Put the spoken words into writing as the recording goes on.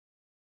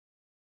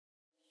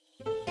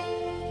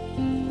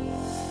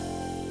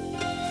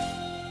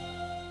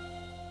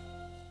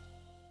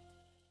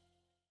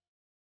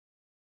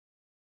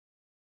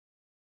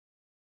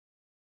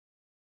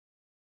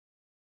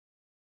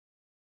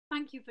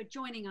thank you for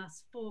joining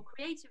us for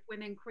Creative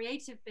Women,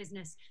 Creative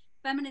Business,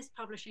 Feminist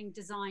Publishing,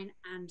 Design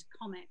and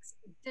Comics.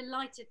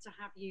 Delighted to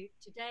have you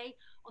today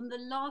on the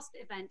last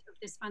event of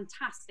this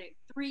fantastic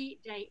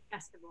 3-day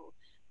festival,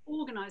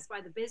 organised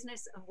by the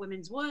Business of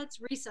Women's Words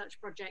research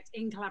project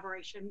in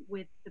collaboration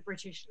with the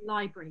British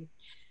Library.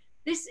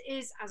 This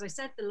is, as I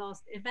said, the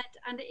last event,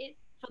 and it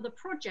for the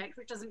project,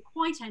 which doesn't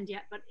quite end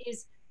yet, but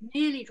is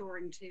nearly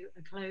drawing to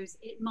a close.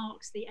 It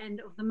marks the end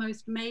of the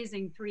most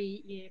amazing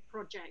 3-year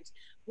project,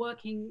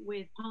 working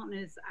with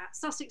partners at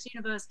Sussex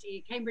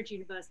University, Cambridge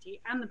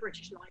University, and the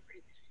British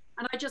Library.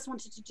 And I just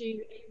wanted to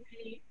do a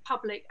really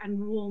public and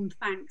warm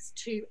thanks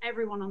to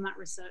everyone on that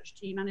research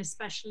team, and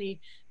especially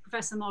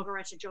Professor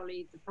Margaretta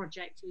Jolly, the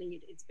project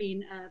lead. It's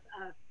been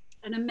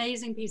an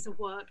amazing piece of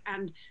work,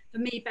 and for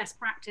me, best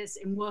practice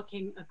in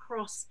working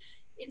across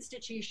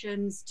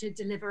institutions to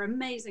deliver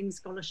amazing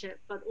scholarship,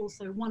 but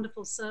also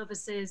wonderful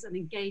services and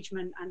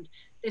engagement. And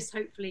this,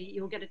 hopefully,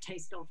 you'll get a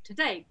taste of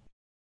today.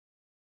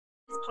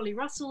 It's Polly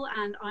Russell,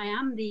 and I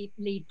am the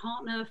lead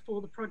partner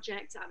for the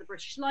project at the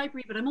British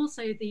Library, but I'm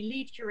also the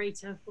lead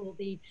curator for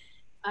the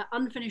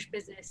Unfinished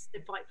Business,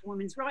 the Fight for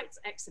Women's Rights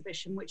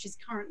exhibition, which is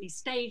currently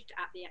staged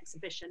at the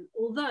exhibition.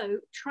 Although,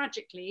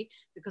 tragically,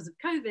 because of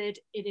COVID,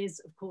 it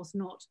is, of course,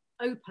 not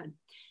open.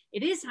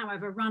 It is,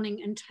 however,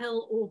 running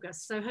until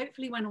August. So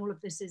hopefully when all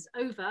of this is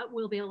over,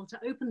 we'll be able to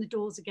open the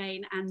doors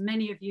again, and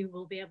many of you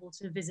will be able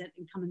to visit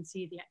and come and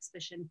see the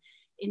exhibition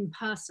in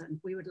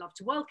person. We would love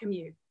to welcome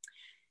you.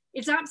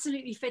 It's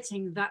absolutely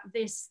fitting that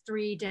this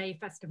 3-day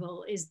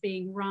festival is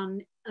being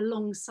run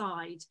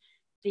alongside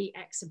the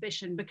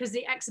exhibition, because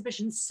the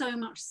exhibition so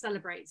much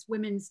celebrates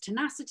women's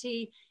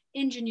tenacity,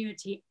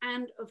 ingenuity,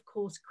 and of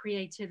course,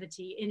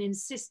 creativity in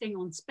insisting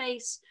on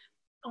space,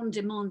 on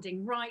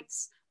demanding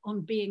rights, on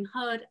being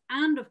heard,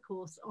 and of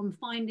course, on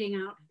finding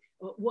out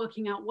or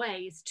working out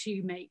ways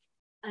to make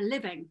a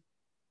living.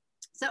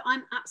 So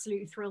I'm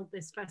absolutely thrilled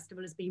this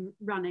festival has been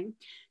running.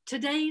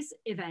 Today's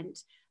event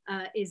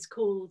is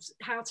called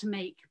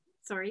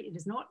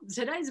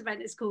Today's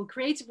event is called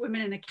Creative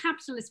Women in a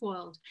Capitalist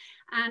World,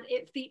 and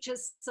it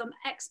features some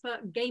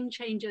expert game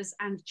changers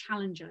and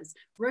challengers,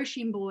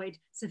 Roisin Boyd,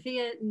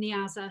 Sofia,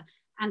 Niazi,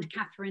 and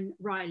Catherine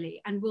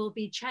Riley, and will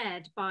be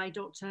chaired by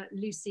Dr.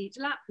 Lucy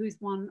Delap, who's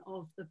one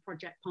of the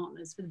project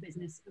partners for the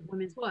Business of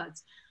Women's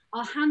Words.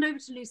 I'll hand over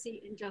to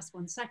Lucy in just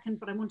one second,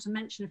 but I want to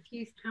mention a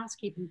few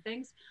housekeeping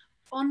things.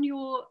 On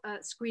your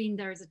screen,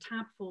 there is a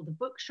tab for the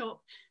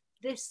bookshop.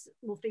 This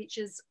will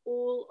features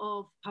all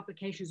of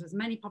publications, as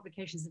many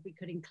publications as we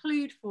could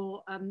include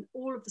for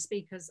all of the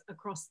speakers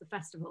across the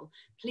festival.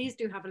 Please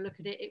do have a look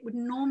at it. It would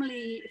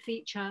normally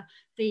feature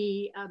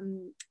the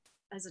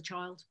as a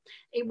child,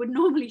 it would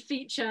normally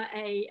feature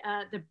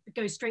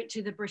go straight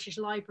to the British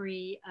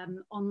Library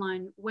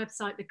online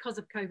website. Because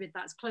of COVID,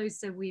 that's closed,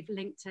 so we've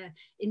linked to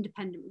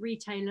independent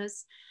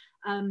retailers.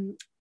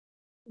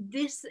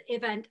 This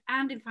event,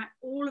 and in fact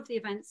all of the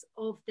events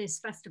of this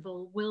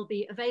festival, will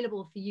be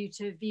available for you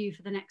to view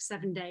for the next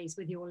 7 days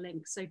with your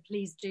links. So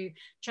please do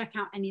check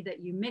out any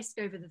that you missed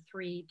over the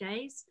 3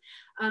 days.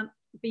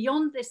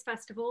 Beyond this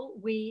festival,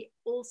 we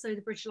also,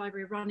 the British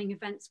Library, are running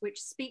events which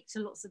speak to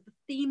lots of the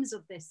themes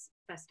of this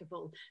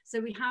festival. So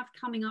we have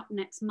coming up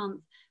next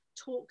month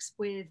talks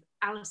with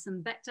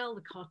Alison Bechdel,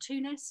 the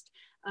cartoonist,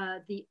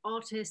 the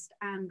artist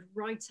and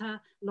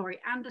writer Laurie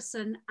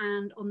Anderson,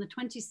 and on the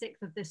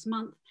 26th of this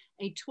month,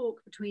 a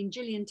talk between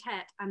Gillian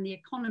Tett and the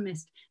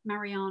economist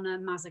Mariana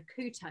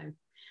Mazzucato.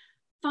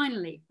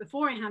 Finally,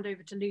 before I hand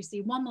over to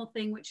Lucy, one more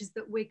thing, which is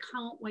that we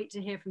can't wait to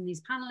hear from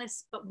these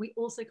panelists, but we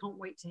also can't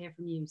wait to hear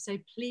from you. So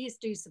please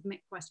do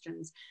submit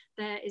questions.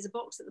 There is a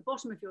box at the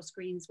bottom of your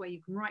screens where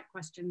you can write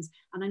questions,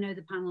 and I know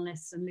the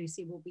panelists and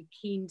Lucy will be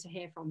keen to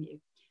hear from you.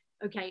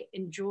 Okay,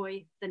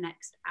 enjoy the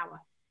next hour.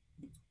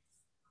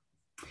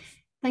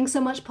 Thanks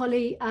so much,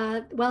 Polly.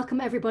 Welcome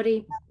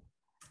everybody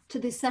to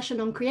this session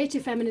on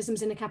creative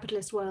feminisms in a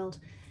capitalist world.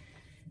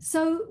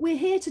 So we're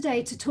here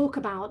today to talk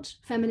about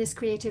feminist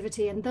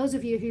creativity, and those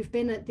of you who've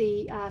been at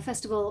the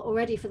festival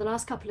already for the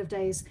last couple of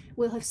days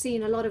will have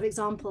seen a lot of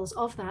examples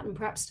of that, and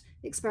perhaps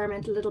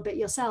experiment a little bit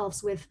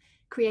yourselves with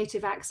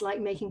creative acts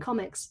like making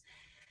comics.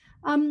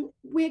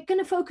 We're going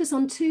to focus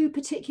on 2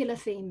 particular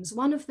themes.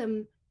 One of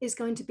them is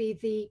going to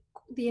be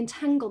the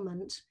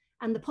entanglement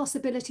and the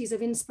possibilities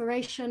of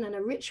inspiration and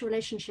a rich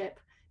relationship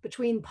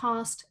between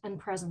past and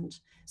present.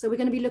 So we're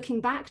going to be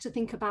looking back to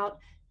think about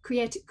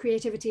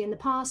creativity in the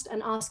past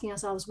and asking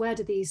ourselves, where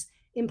do these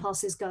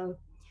impulses go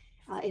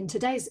in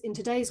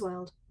today's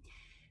world?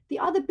 The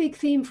other big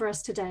theme for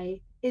us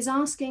today is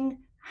asking,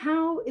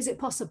 how is it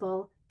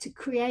possible to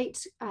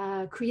create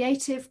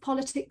creative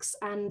politics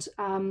and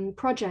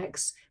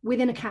projects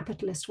within a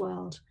capitalist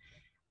world?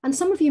 And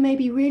some of you may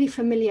be really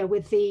familiar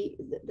with the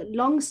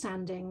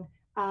long-standing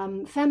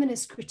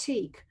feminist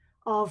critique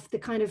of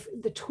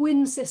the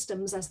twin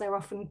systems, as they're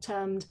often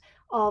termed,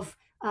 of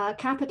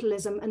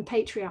capitalism and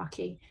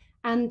patriarchy,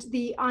 and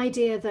the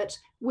idea that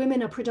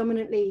women are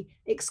predominantly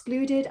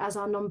excluded, as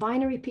are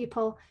non-binary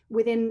people,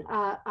 within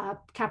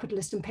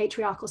capitalist and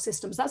patriarchal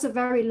systems. That's a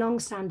very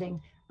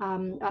long-standing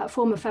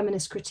form of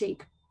feminist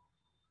critique.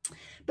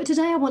 But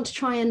today I want to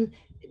try and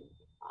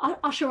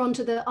usher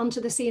onto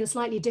the scene a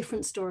slightly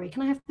different story.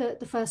 Can I have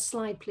the first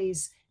slide,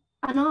 please?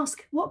 And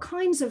ask what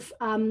kinds of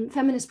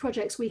feminist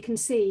projects we can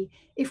see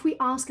if we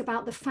ask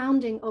about the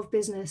founding of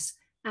business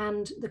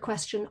and the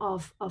question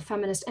of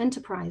feminist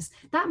enterprise.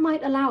 That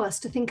might allow us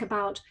to think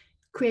about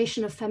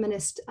creation of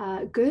feminist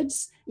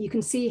goods. You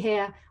can see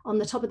here on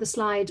the top of the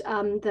slide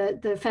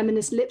the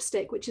feminist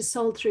lipstick, which is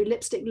sold through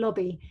Lipstick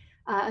Lobby,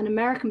 an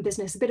American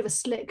business, a bit of a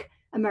slick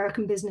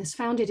American business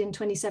founded in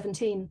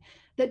 2017,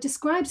 that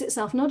describes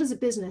itself not as a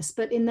business,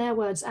 but in their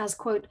words as,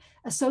 quote,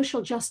 a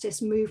social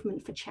justice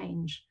movement for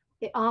change.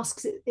 It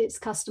asks its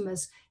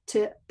customers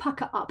to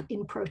pucker up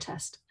in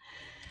protest.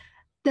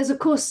 There's, of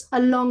course,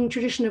 a long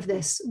tradition of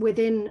this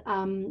within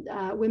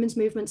women's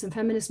movements and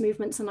feminist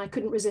movements, and I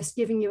couldn't resist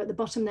giving you at the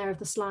bottom there of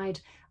the slide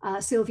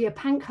Sylvia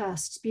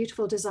Pankhurst's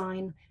beautiful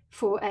design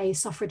for a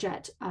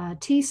suffragette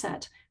tea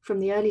set from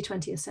the early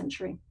 20th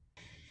century.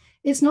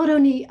 It's not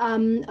only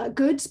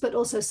goods, but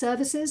also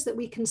services that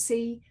we can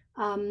see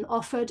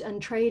offered and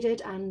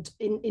traded and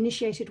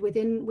initiated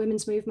within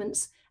women's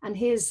movements. And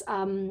here's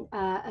an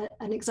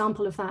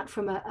example of that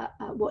from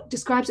what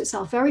describes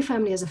itself very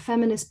firmly as a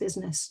feminist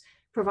business,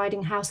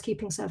 providing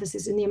housekeeping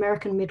services in the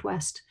American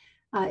Midwest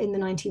in the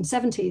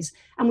 1970s.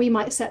 And we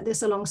might set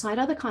this alongside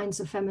other kinds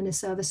of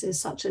feminist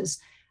services, such as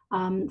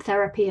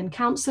therapy and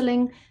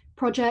counseling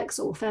projects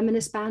or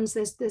feminist bands.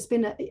 There's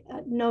been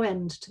no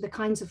end to the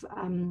kinds of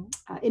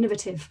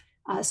innovative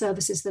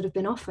services that have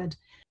been offered.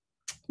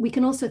 We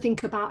can also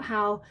think about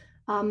how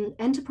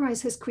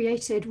enterprise has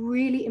created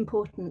really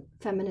important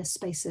feminist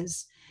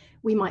spaces.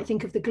 We might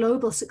think of the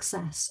global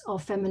success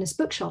of feminist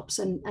bookshops,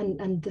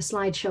 and the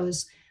slide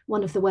shows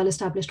one of the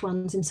well-established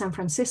ones in San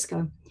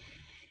Francisco.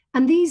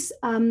 And these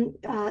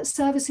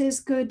services,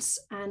 goods,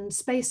 and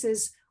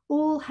spaces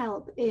all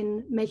help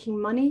in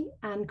making money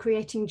and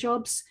creating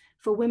jobs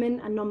for women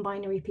and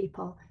non-binary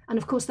people. And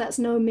of course, that's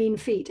no mean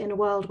feat in a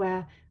world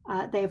where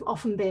they have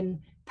often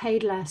been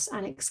paid less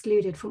and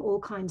excluded from all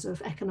kinds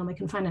of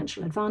economic and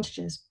financial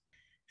advantages.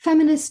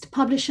 Feminist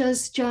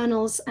publishers,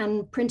 journals,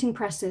 and printing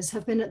presses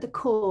have been at the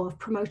core of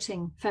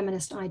promoting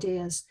feminist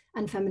ideas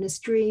and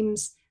feminist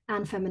dreams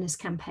and feminist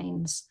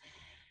campaigns.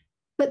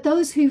 But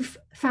those who've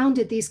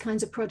founded these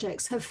kinds of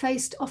projects have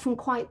faced often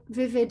quite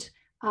vivid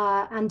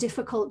and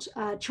difficult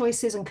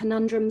choices and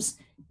conundrums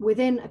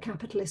within a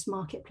capitalist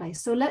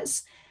marketplace. So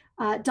let's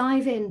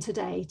dive in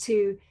today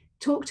to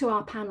talk to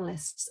our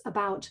panelists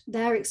about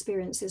their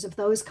experiences of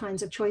those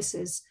kinds of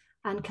choices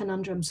and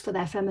conundrums for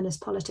their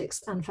feminist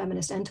politics and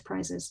feminist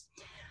enterprises.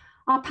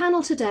 Our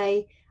panel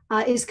today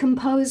is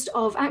composed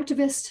of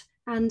activists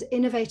and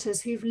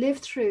innovators who've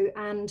lived through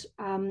and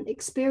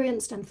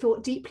experienced and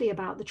thought deeply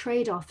about the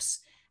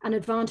trade-offs and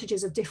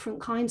advantages of different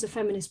kinds of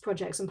feminist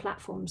projects and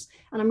platforms.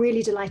 And I'm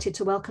really delighted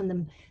to welcome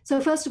them.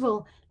 So first of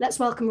all, let's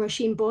welcome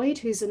Roisin Boyd,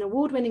 who's an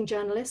award-winning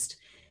journalist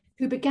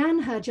who began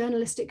her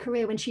journalistic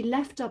career when she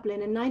left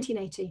Dublin in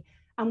 1980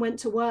 and went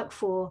to work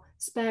for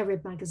Spare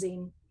Rib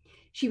magazine.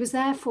 She was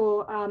there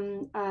for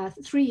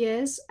 3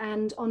 years,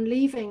 and on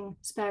leaving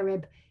Spare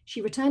Rib,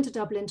 she returned to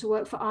Dublin to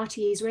work for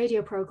RTE's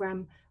radio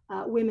programme,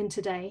 Women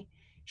Today.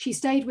 She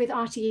stayed with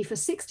RTE for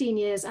 16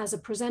 years as a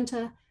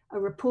presenter, a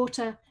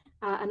reporter,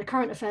 and a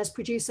current affairs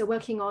producer,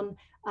 working on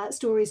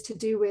stories to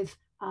do with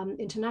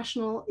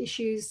international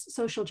issues,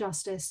 social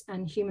justice,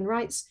 and human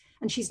rights.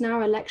 And she's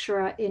now a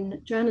lecturer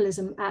in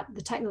journalism at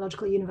the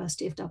Technological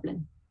University of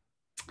Dublin.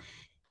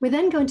 We're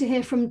then going to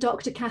hear from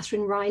Dr.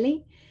 Catherine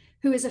Riley,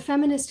 who is a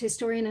feminist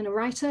historian and a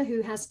writer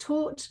who has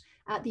taught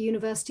at the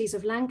universities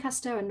of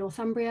Lancaster and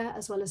Northumbria,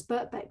 as well as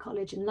Birkbeck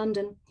College in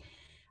London.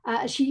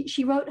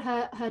 She wrote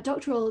her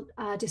doctoral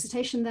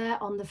dissertation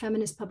there on the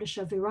feminist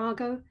publisher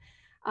Virago,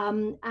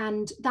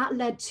 and that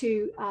led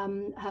to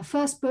her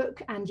first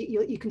book, and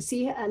you can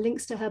see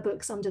links to her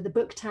books under the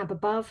book tab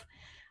above.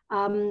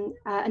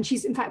 And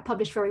she's in fact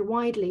published very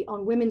widely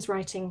on women's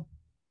writing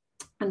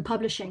and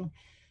publishing.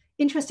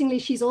 Interestingly,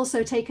 she's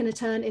also taken a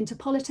turn into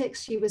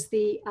politics. She was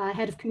the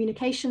head of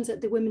communications at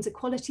the Women's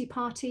Equality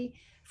Party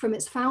from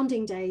its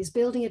founding days,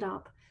 building it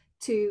up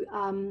to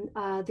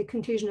the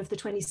conclusion of the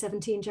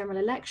 2017 general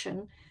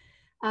election.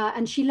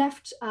 And she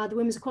left the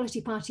Women's Equality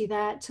Party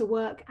there to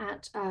work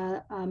at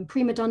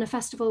Primadonna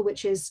Festival,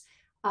 which is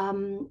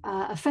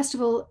a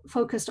festival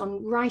focused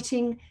on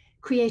writing,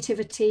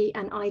 creativity,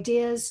 and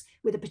ideas,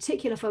 with a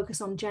particular focus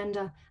on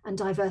gender and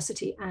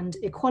diversity and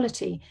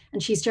equality.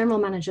 And she's general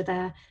manager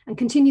there and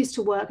continues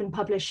to work and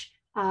publish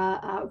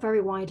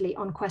very widely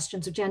on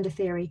questions of gender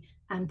theory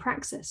and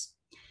praxis.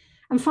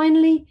 And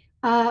finally,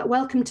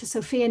 welcome to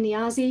Sofia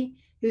Niazi,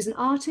 who's an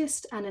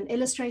artist and an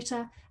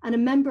illustrator and a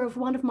member of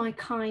One of My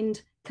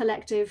Kind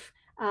collective,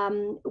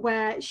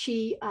 where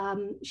she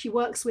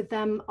works with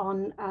them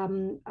on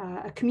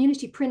a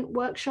community print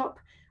workshop,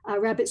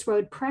 Rabbits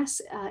Road Press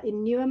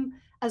in Newham,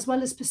 as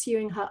well as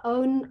pursuing her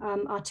own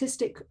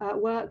artistic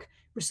work,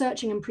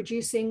 researching and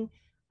producing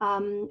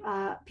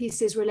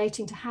pieces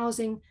relating to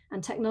housing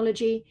and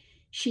technology.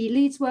 She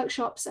leads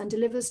workshops and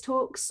delivers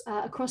talks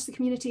across the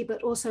community,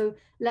 but also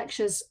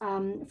lectures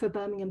for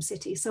Birmingham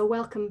City. So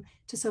welcome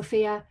to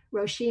Sofia,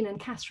 Roisin and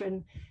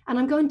Catherine. And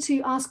I'm going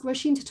to ask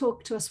Roisin to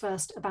talk to us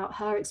first about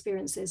her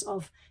experiences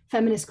of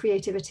feminist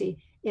creativity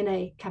in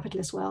a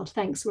capitalist world.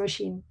 Thanks,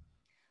 Roisin.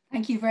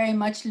 Thank you very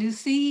much,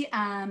 Lucy,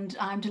 and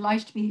I'm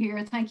delighted to be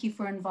here. Thank you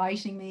for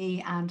inviting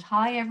me, and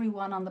hi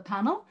everyone on the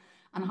panel,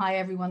 and hi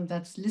everyone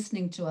that's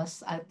listening to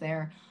us out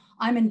there.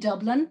 I'm in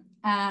Dublin,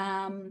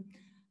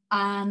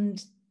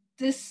 and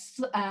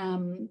this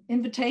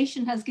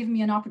invitation has given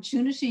me an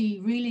opportunity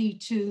really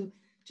to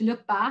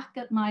look back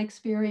at my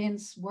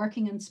experience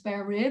working in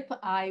Spare Rib.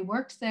 I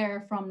worked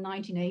there from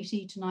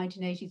 1980 to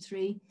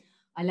 1983.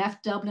 I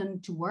left Dublin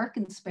to work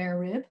in Spare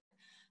Rib.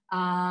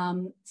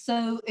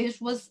 So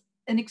it was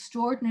an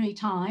extraordinary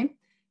time.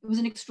 It was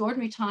an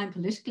extraordinary time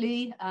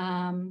politically,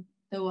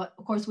 though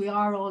of course we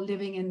are all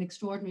living in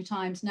extraordinary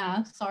times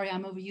now. Sorry,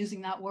 I'm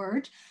overusing that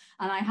word.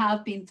 And I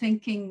have been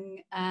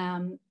thinking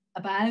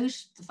about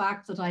the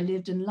fact that I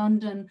lived in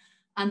London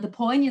and the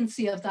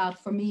poignancy of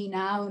that for me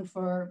now, and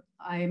for,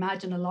 I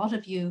imagine, a lot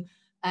of you,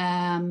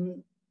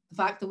 the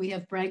fact that we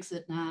have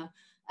Brexit now,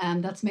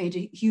 that's made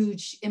a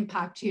huge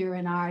impact here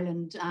in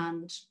Ireland.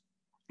 And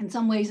in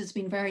some ways it's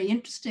been very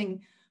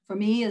interesting for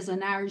me as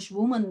an Irish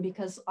woman,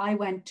 because I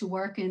went to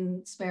work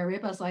in Spare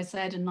Rib, as I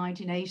said, in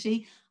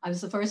 1980. I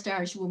was the first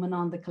Irish woman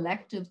on the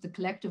collective. The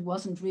collective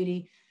wasn't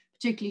really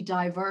particularly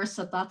diverse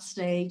at that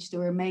stage.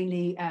 There were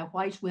mainly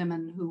white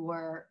women who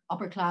were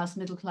upper class,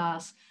 middle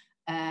class,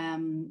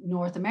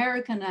 North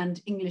American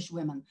and English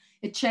women.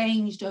 It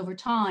changed over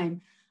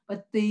time.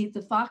 But the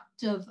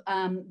fact of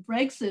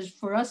Brexit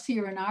for us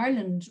here in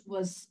Ireland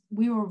was,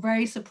 we were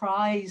very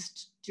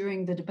surprised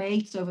during the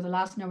debates over the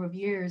last number of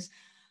years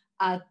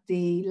at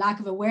the lack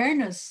of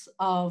awareness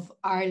of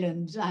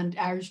Ireland and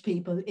Irish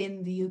people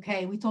in the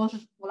UK. We thought,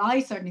 well, I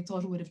certainly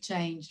thought it would have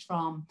changed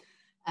from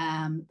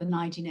the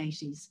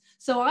 1980s.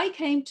 So I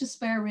came to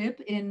Spare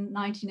Rib in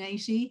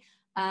 1980,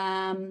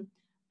 and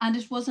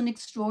it was an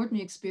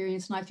extraordinary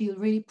experience, and I feel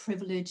really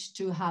privileged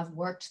to have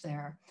worked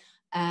there.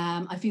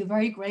 I feel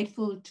very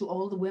grateful to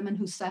all the women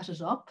who set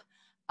it up,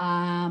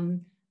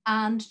 and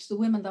to the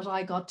women that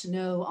I got to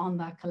know on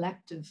that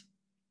collective.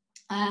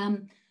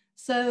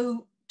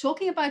 So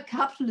talking about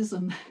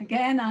capitalism,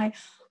 again, I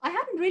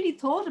hadn't really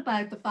thought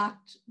about the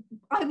fact,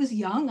 I was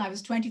young, I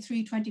was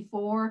 23,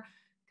 24,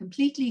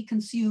 completely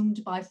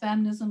consumed by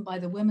feminism, by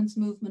the women's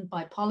movement,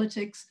 by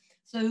politics.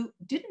 So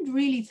didn't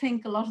really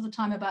think a lot of the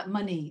time about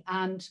money.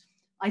 And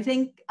I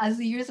think as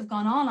the years have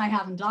gone on, I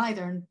haven't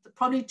either, and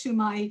probably to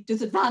my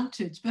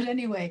disadvantage. But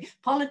anyway,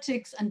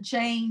 politics and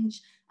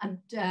change and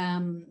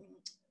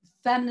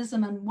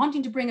feminism and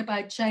wanting to bring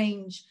about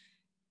change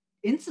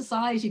in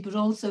society, but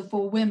also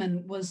for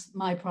women, was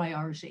my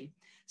priority.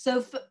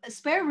 So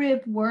Spare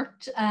Rib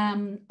worked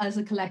as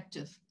a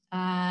collective.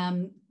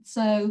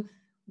 So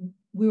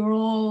we were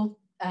all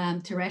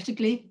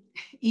theoretically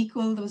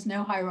equal. There was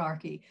no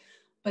hierarchy.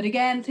 But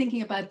again,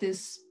 thinking about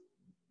this,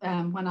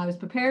 when I was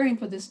preparing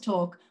for this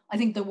talk, I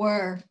think there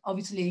were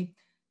obviously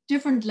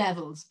different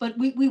levels, but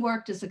we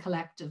worked as a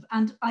collective.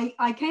 And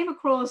I came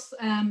across,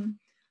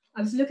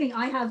 I was looking,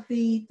 I have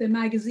the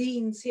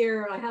magazines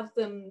here, I have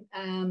them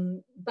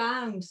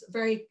bound.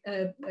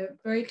 A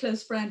very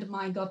close friend of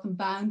mine got them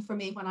bound for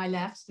me when I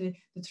left the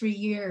 3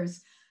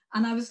 years.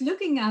 And I was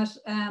looking at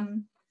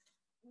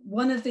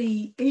one of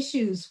the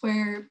issues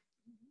where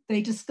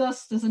they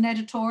discussed, there's an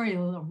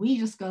editorial, or we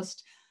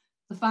discussed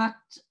the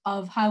fact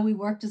of how we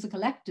worked as a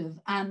collective.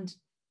 And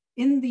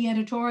in the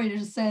editorial,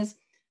 it says,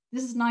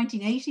 this is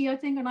 1980, I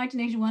think, or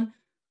 1981,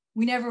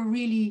 we never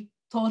really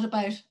thought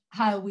about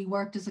how we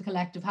worked as a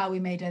collective, how we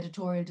made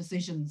editorial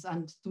decisions.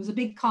 And there was a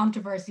big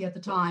controversy at the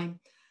time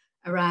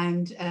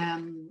around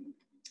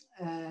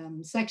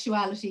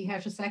sexuality,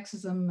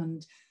 heterosexism,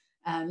 and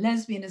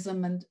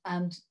lesbianism,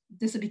 and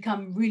this had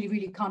become really,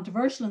 really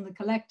controversial in the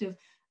collective.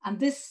 And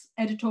this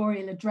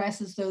editorial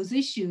addresses those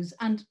issues.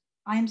 And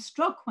I'm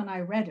struck when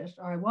I read it,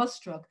 or I was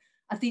struck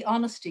at the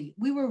honesty.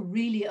 We were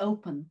really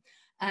open.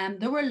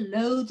 There were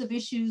loads of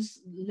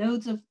issues,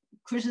 loads of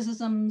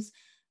criticisms,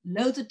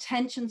 loads of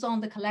tensions on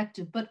the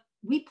collective, but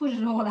we put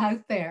it all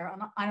out there.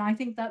 And I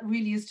think that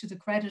really is to the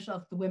credit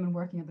of the women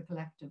working in the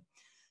collective.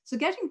 So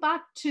getting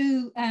back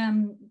to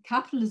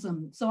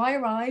capitalism. So I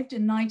arrived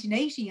in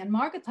 1980 and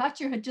Margaret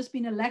Thatcher had just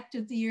been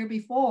elected the year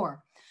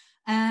before.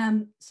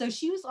 So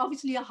she was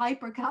obviously a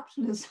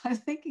hyper-capitalist. I was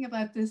thinking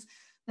about this,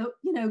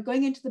 you know,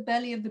 going into the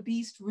belly of the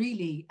beast,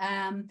 really.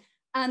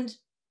 And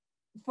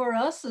for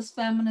us as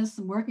feminists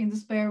and working in the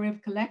Spare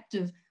Rib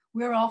collective,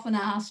 we're often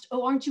asked,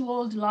 oh, aren't you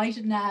all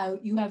delighted now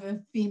you have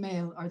a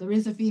female, or there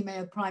is a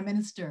female prime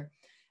minister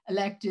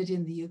elected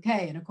in the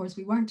UK? And of course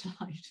we weren't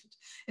delighted.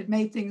 It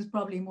made things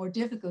probably more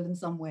difficult in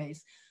some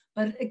ways.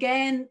 But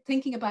again,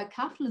 thinking about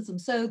capitalism.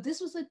 So this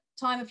was a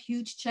time of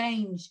huge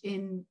change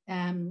in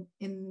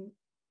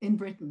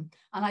Britain.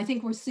 And I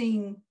think we're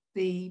seeing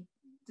the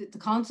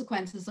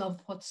consequences of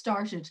what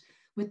started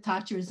with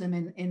Thatcherism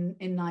in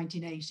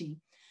 1980.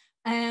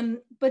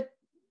 But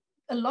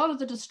a lot of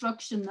the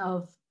destruction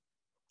of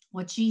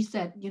what she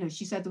said,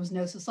 she said there was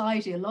no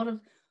society. A lot of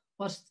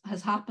what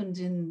has happened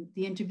in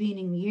the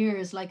intervening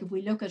years, like if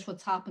we look at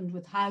what's happened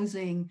with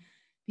housing,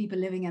 people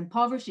living in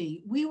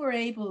poverty,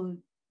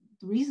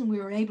 the reason we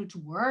were able to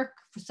work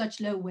for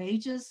such low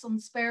wages on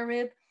spare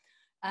rib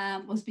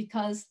was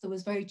because there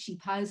was very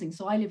cheap housing.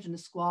 So I lived in a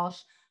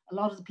squat. A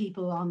lot of the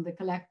people on the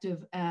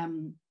collective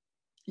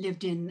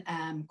lived in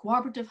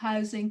cooperative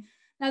housing.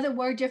 Now, there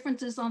were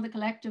differences on the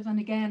collective. And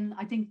again,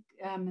 I think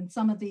in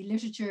some of the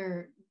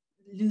literature,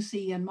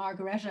 Lucy and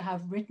Margaretta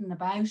have written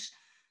about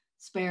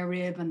spare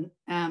rib and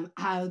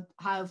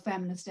how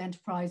feminist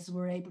enterprises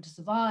were able to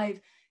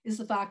survive, is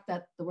the fact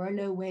that there were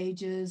low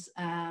wages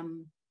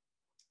and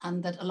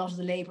that a lot of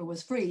the labor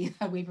was free.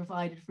 We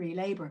provided free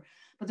labor.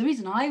 But the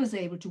reason I was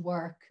able to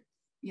work,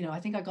 I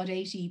think I got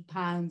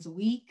 £80 a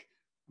week,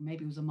 or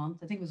maybe it was a month,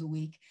 I think it was a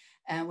week,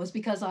 was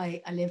because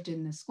I lived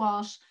in a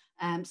squat.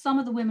 Some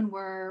of the women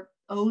were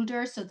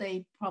older, so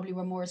they probably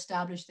were more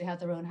established. They had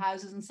their own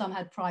houses, and some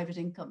had private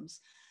incomes.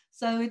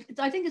 So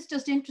I think it's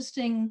just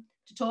interesting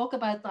to talk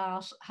about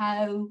that,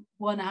 how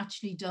one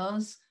actually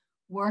does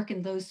work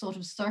in those sort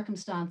of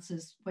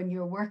circumstances when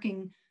you're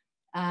working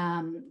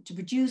to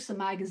produce a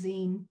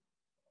magazine,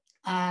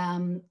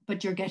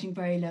 but you're getting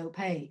very low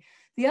pay.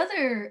 The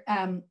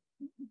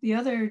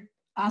other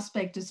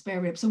aspect of spare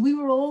rib, so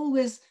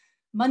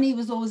money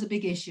was always a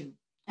big issue,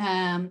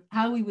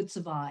 how we would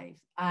survive.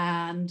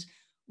 And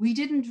we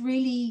didn't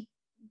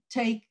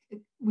take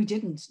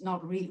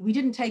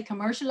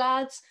commercial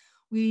ads.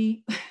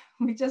 We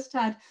just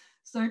had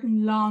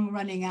certain long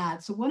running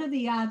ads. So one of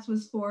the ads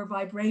was for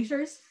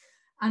vibrators.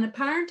 And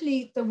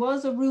apparently there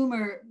was a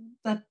rumor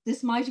that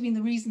this might have been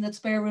the reason that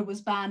spare rib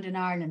was banned in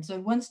Ireland. So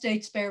at one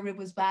stage, spare rib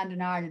was banned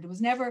in Ireland. It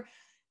was never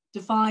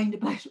defined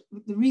about,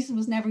 the reason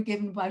was never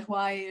given about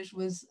why it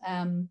was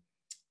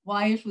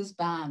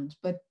banned.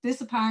 But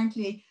this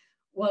apparently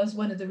was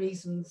one of the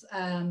reasons,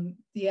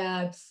 the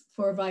ads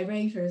for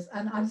vibrators.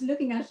 And I was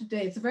looking at it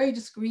today, it's a very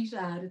discreet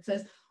ad. It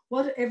says,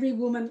 what every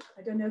woman,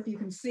 I don't know if you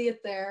can see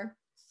it there,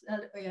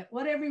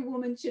 what every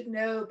woman should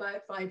know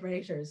about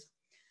vibrators.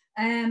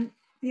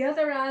 The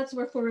other ads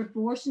were for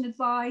abortion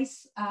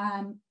advice,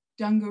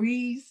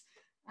 dungarees.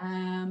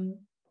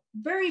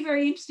 Very,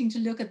 very interesting to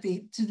look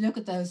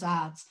at those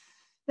ads.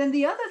 Then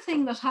the other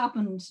thing that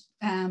happened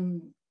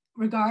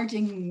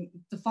regarding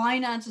the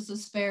finances of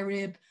spare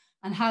rib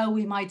and how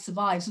we might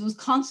survive. So there was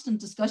constant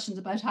discussions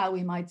about how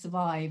we might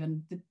survive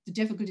and the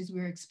difficulties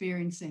we were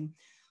experiencing,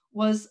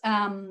 was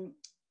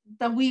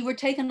that we were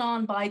taken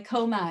on by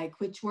COMAG,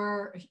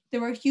 they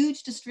were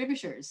huge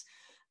distributors.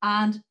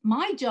 And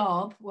my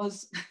job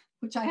was,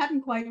 which I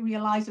hadn't quite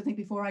realized, I think,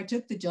 before I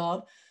took the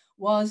job,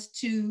 was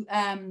to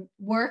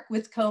work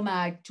with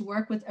COMAG, to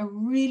work with a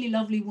really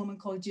lovely woman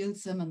called Jill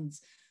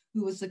Simmons,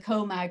 who was the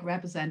COMAG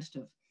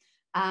representative.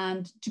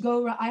 And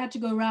I had to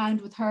go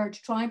around with her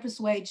to try and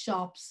persuade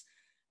shops,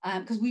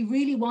 because we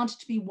really wanted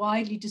to be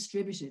widely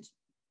distributed.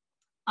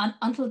 And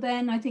until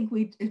then, I think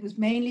it was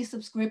mainly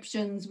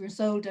subscriptions. We were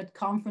sold at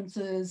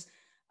conferences,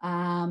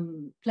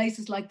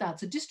 places like that.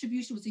 So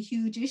distribution was a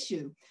huge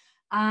issue.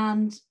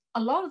 And a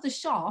lot of the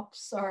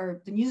shops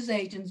or the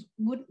newsagents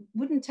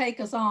wouldn't take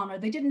us on, or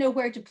they didn't know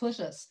where to put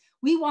us.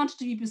 We wanted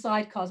to be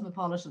beside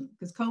Cosmopolitan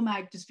because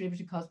COMAG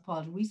distributed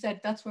Cosmopolitan. We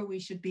said that's where we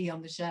should be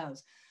on the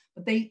shelves.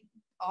 But I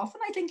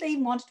think they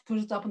even wanted to put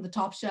us up on the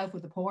top shelf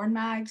with the porn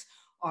mags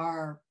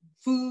or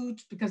food,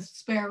 because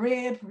spare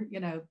rib,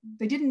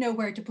 they didn't know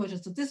where to put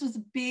us. So this was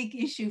a big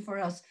issue for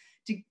us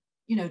to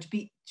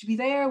be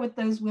there with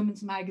those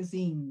women's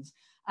magazines.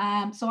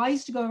 So I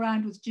used to go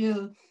around with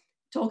Jill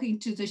talking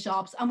to the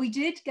shops, and we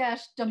did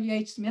get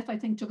W.H. Smith, I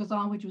think, took us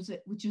on, which was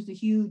a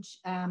huge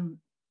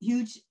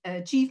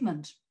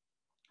achievement.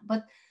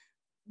 But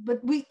there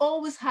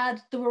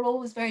were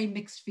always very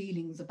mixed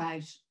feelings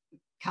about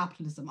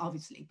capitalism,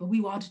 obviously, but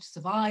we wanted to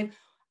survive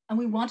and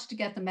we wanted to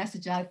get the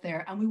message out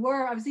there. And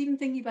I was even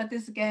thinking about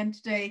this again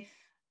today,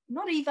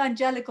 not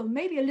evangelical,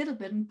 maybe a little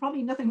bit, and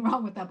probably nothing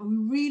wrong with that, but we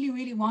really,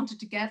 really wanted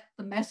to get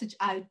the message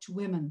out to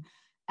women.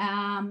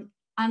 And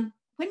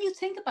when you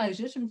think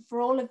about it, and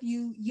for all of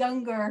you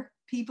younger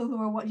people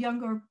who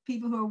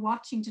are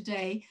watching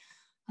today,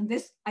 and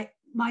this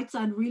might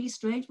sound really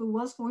strange, but it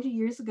was 40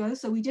 years ago.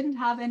 So we didn't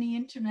have any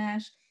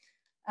internet.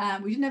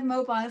 We didn't have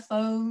mobile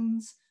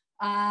phones.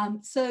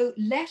 So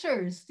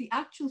letters, the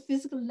actual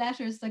physical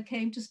letters that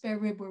came to Spare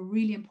Rib were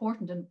really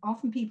important. And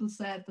often people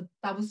said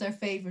that was their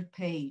favorite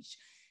page.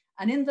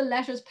 And in the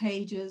letters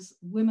pages,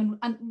 women,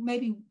 and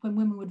maybe when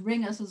women would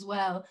ring us as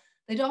well,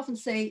 they'd often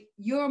say,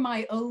 you're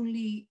my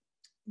only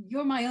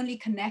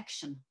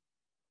connection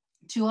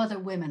to other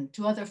women,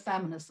 to other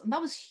feminists. And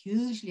that was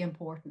hugely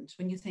important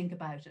when you think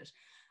about it.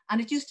 And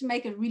it used to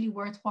make it really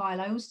worthwhile.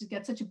 I used to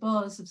get such a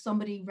buzz if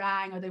somebody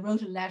rang or they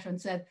wrote a letter and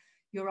said,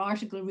 your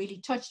article really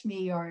touched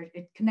me or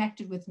it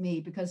connected with me,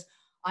 because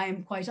I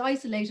am quite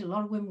isolated. A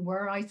lot of women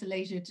were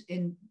isolated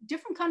in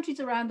different countries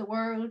around the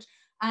world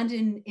and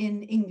in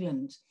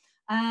England.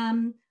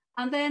 And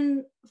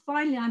then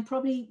finally, I'm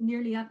probably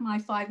nearly at my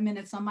 5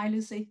 minutes on my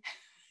Lucy.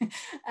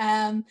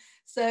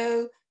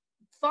 So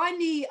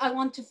finally, I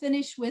want to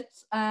finish with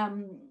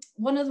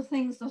one of the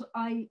things that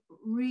I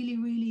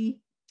really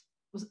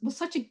was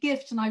such a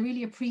gift and I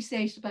really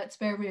appreciated about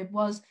Spare Rib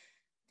was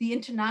the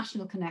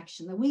international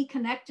connection, that we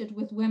connected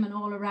with women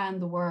all around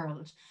the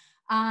world.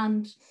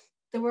 And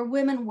there were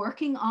women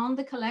working on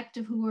the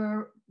collective who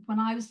were, when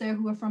I was there,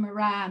 who were from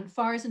Iran,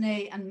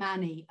 Farzaneh and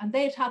Mani, and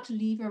they'd had to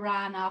leave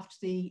Iran after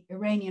the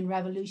Iranian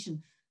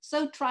Revolution.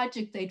 So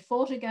tragic, they'd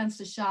fought against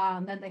the Shah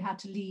and then they had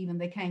to leave and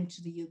they came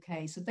to the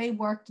UK. So they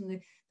worked in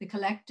the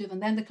collective,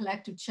 and then the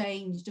collective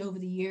changed over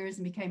the years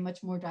and became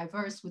much more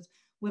diverse with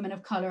women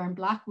of color and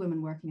Black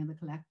women working in the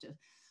collective.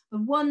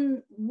 But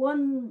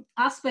one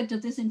aspect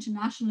of this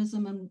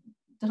internationalism and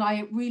that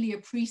I really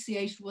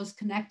appreciate was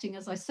connecting,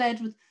 as I said,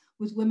 with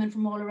women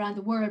from all around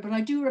the world. But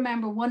I do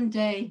remember one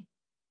day,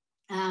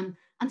 and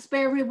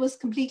Spare Rib was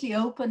completely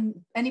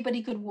open.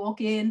 Anybody could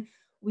walk in.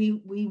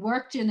 We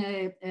worked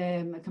in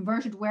a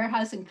converted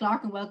warehouse in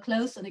Clerkenwell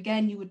Close. And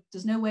again,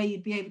 there's no way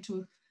you'd be able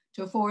to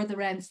afford the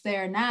rents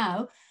there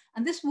now.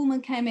 And this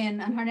woman came in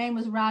and her name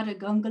was Radha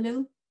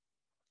Gungalu.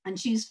 And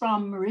she's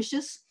from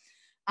Mauritius.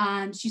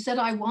 And she said,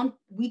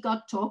 we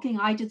got talking,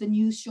 I did the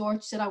news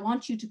short. She said, I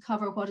want you to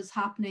cover what is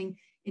happening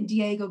in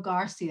Diego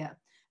Garcia.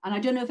 And I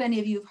don't know if any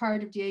of you have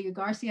heard of Diego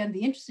Garcia. And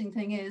the interesting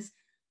thing is,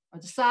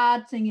 or the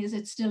sad thing is,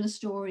 it's still a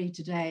story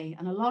today.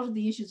 And a lot of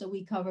the issues that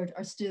we covered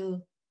are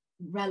still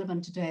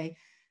relevant today.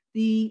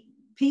 The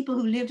people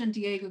who lived in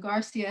Diego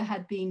Garcia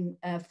had been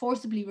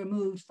forcibly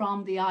removed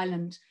from the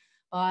island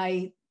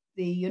by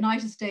the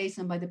United States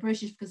and by the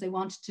British because they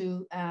wanted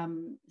to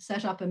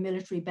set up a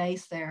military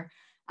base there.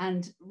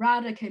 And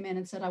Radha came in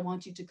and said, I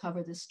want you to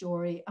cover this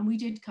story. And we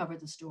did cover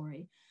the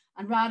story.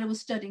 And Radha was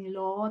studying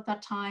law at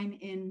that time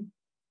in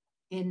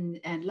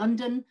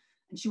London.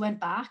 And she went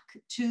back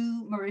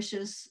to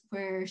Mauritius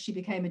where she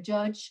became a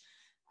judge.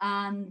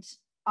 And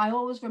I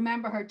always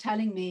remember her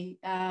telling me,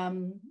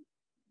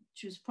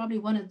 she was probably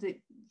one of the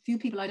few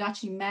people I'd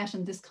actually met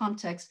in this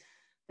context,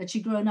 that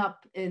she'd grown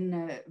up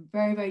in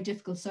very, very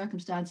difficult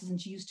circumstances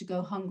and she used to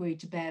go hungry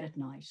to bed at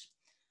night.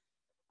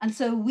 And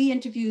so we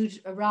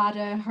interviewed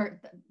Radha,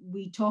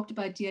 we talked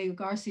about Diego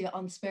Garcia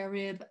on Spare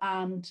Rib.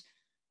 And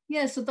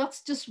yeah, so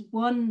that's just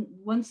one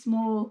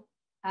small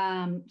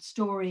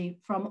story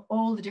from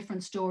all the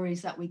different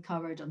stories that we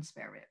covered on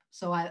Spare Rib.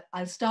 So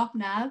I'll stop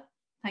now.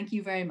 Thank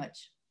you very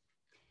much.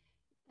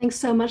 Thanks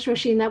so much,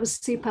 Roisin. That was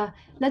super.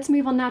 Let's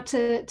move on now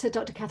to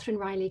Dr. Catherine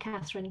Riley.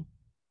 Catherine.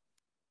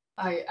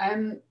 Hi,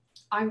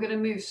 I'm going to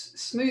move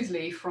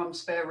smoothly from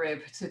Spare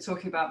Rib to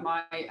talking about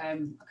my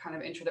kind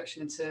of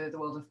introduction into the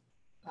world of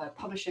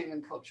publishing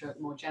and culture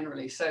more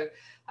generally. So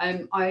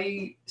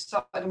I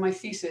started my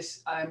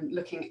thesis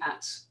looking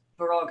at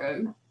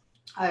Virago,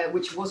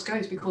 which was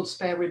going to be called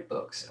Spare Rib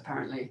Books,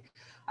 apparently.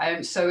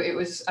 So it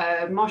was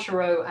Marsha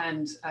Rowe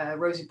and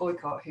Roisin Boyd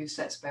who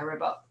set Spare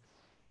Rib up.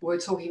 We're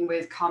talking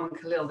with Carmen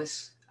Khalil,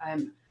 this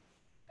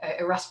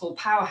irascible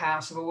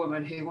powerhouse of a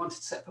woman who wanted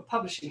to set up a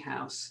publishing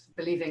house,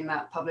 believing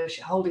that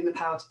holding the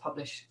power to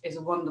publish is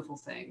a wonderful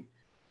thing,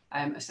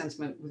 a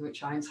sentiment with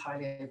which I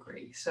entirely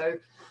agree. So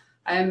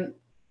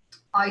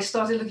I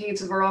started looking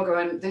into Virago,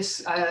 and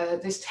this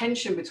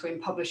tension between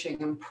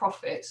publishing and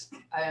profit,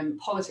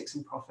 politics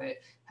and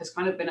profit, has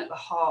kind of been at the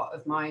heart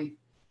of my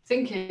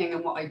thinking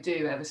and what I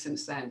do ever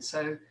since then.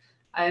 So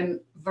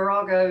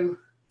Virago's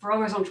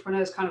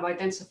entrepreneurs kind of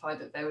identified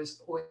that there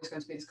was always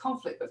going to be this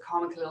conflict, but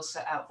Carmen Khalil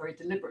set out very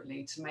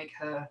deliberately to make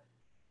her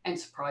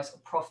enterprise a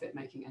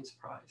profit-making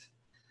enterprise.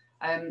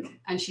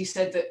 And she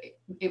said that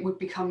it would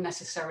become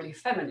necessarily a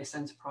feminist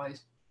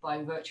enterprise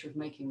by virtue of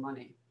making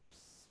money.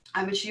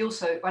 But she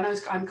also, I'm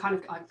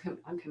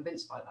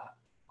convinced by that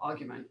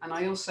argument. And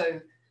I also,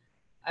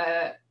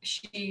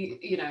 she,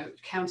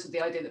 countered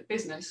the idea that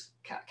business,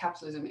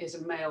 capitalism, is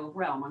a male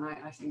realm. And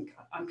I think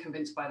I'm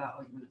convinced by that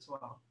argument as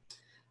well.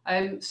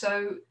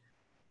 So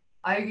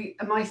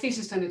my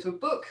thesis turned into a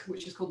book,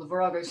 which is called The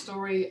Virago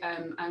Story.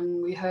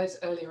 And we heard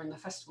earlier in the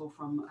festival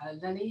from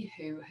Lenny,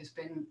 who has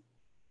been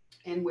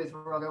in with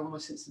Virago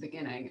almost since the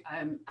beginning.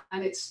 And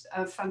it's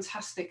a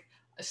fantastic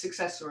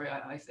success story,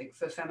 I think,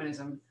 for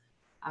feminism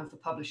and for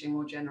publishing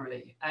more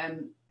generally.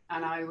 And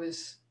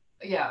it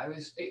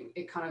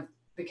kind of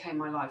became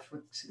my life for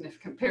a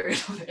significant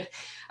period of it,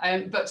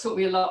 but taught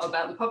me a lot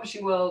about the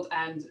publishing world,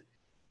 and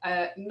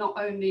not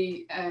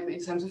only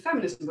in terms of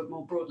feminism, but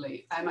more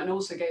broadly, and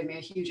also gave me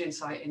a huge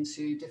insight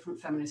into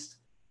different feminist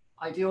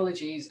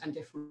ideologies and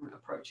different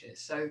approaches.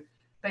 So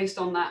based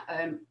on that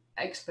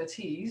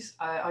expertise,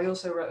 I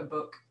also wrote a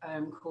book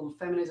called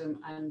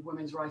Feminism and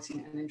Women's Writing: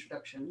 An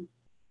Introduction.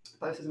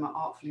 Both of them are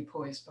artfully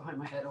poised behind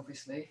my head,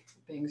 obviously,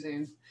 being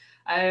Zoom,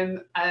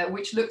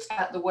 which looks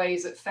at the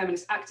ways that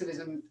feminist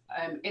activism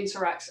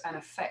interacts and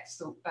affects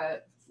the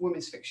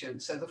women's fiction.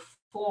 So the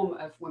form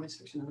of women's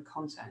fiction and the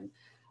content.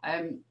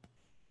 Then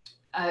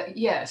I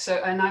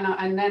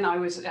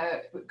was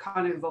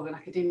kind of involved in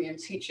academia and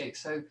teaching,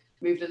 so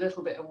moved a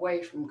little bit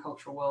away from the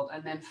cultural world,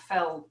 and then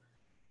fell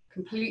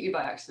completely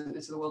by accident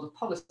into the world of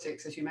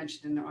politics, as you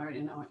mentioned in our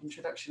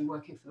introduction,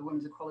 working for the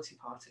Women's Equality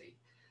Party.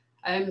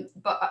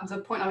 But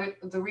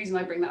the reason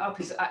I bring that up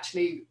is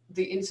actually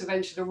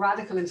the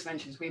radical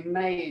interventions we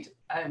made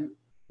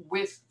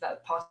with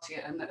that party,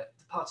 and that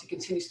the party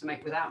continues to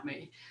make without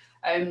me,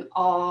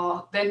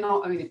 they're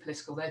not only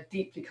political, they're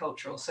deeply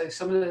cultural. So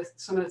some of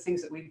the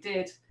things that we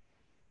did,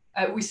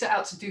 we set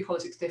out to do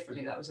politics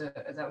differently. That was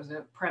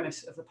a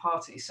premise of the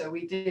party. So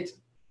we did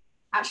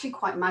actually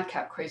quite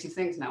madcap, crazy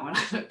things now when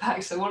I look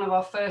back. So one of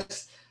our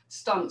first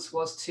stunts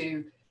was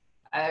to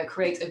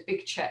create a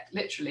big check,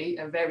 literally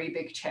a very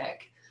big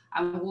check,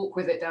 and walk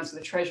with it down to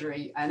the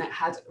Treasury, and it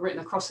had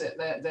written across it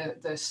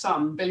the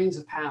sum, billions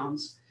of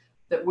pounds,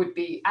 that would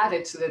be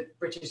added to the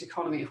British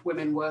economy if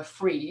women were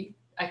free,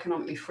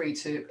 economically free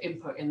to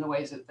input in the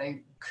ways that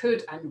they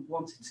could and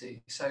wanted to.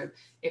 So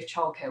if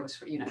childcare was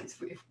free,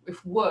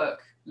 if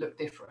work looked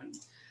different.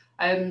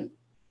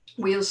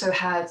 We also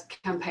had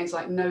campaigns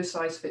like No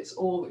Size Fits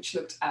All, which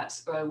looked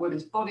at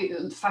women's body,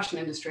 fashion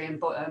industry and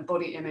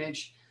body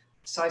image,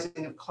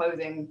 sizing of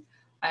clothing,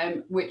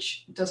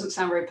 which doesn't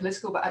sound very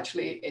political, but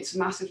actually it's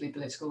massively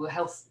political. The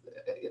health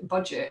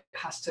budget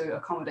has to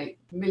accommodate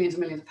millions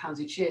and millions of pounds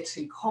each year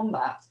to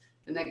combat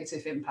the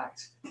negative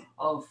impact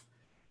of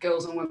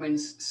girls' and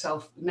women's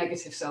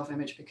negative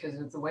self-image because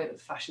of the way that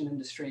the fashion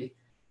industry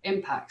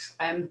impacts.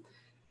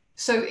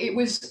 So it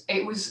was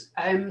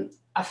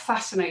a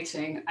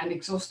fascinating and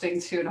exhausting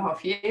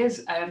 2.5 years,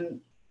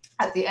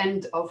 at the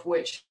end of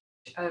which,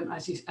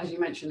 as you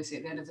mentioned, Lucy,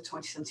 at the end of the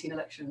 2017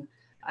 election,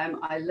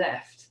 I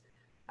left.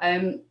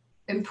 And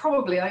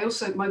probably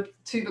my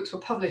 2 books were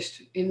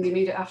published in the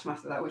immediate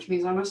aftermath of that, which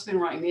means I must have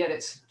been writing the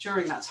edits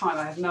during that time.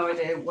 I have no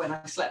idea when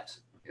I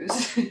slept.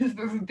 It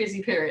was a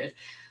busy period.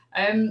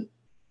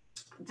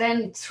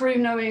 Then through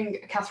knowing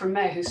Catherine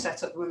Mayer, who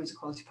set up the Women's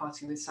Equality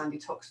Party with Sandy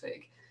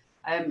Toksvig,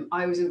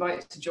 I was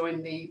invited to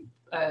join the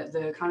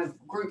kind of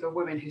group of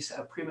women who set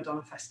up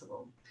Primadonna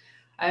Festival.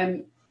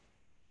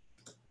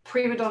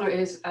 Primadonna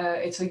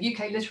it's a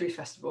UK literary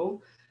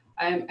festival,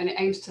 and it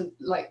aims to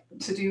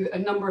do a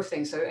number of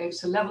things. So it aims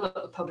to level up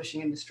the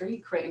publishing industry,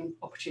 creating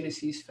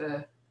opportunities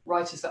for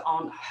writers that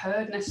aren't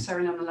heard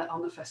necessarily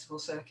on the festival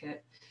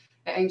circuit.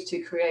 It aims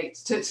to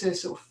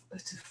to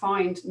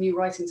find new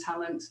writing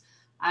talent,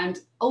 and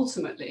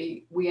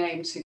ultimately we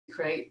aim to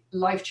create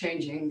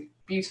life-changing,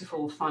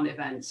 beautiful, fun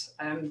events.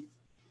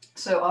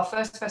 So our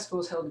first festival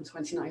was held in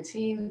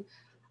 2019,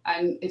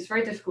 and it's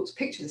very difficult to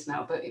picture this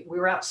now, but we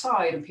were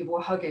outside and people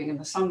were hugging and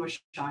the sun was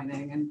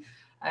shining, and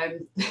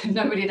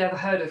nobody had ever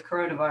heard of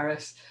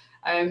coronavirus.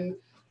 And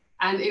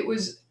it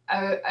was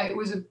a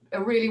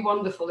really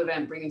wonderful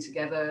event, bringing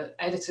together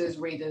editors,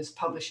 readers,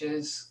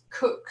 publishers,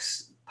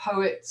 cooks,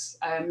 poets,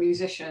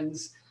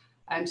 musicians,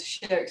 and to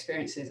share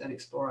experiences and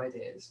explore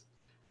ideas.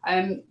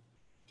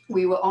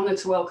 We were honoured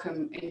to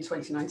welcome in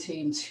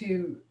 2019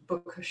 2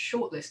 Booker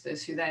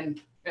shortlisters, who then,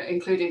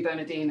 including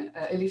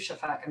Elif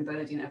Shafak and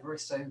Bernardine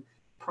Evaristo,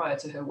 prior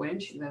to her win.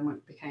 She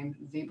then became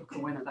the Booker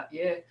winner that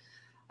year.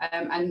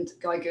 And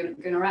Guy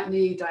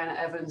Gunaratney, Diana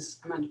Evans,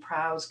 Amanda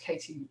Prowse,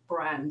 Katie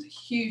Brand,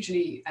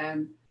 hugely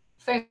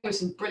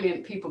famous and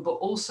brilliant people, but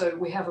also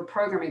we have a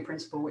programming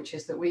principle, which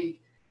is that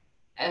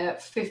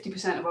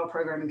 50% of our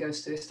programming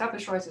goes to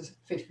established writers,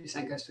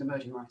 50% goes to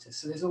emerging writers.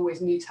 So there's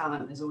always new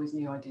talent, there's always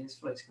new ideas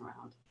floating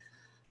around.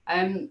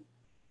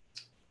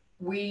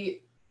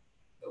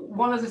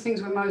 One of the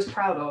things we're most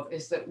proud of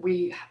is that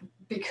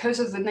because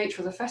of the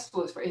nature of the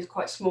festival, it's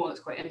quite small, it's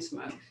quite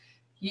intimate.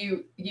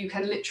 You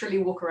can literally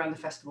walk around the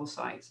festival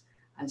site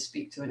and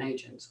speak to an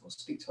agent, or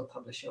speak to a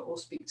publisher, or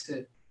speak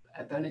to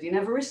Bernardine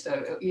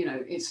Evaristo.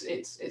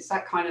 It's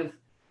that kind of,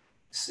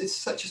 it's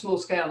such a small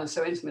scale and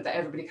so intimate that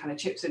everybody kind of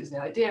chips into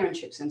the idea and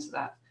chips into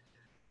that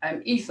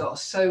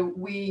ethos. So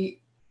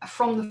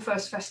from the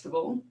first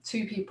festival,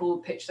 2 people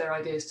pitched their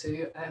ideas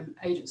to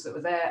agents that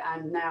were there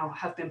and now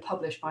have been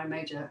published by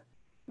major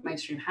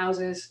mainstream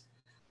houses.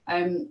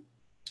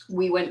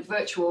 We went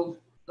virtual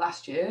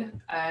last year,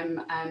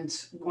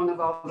 and one of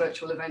our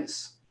virtual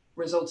events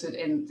resulted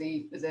in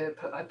the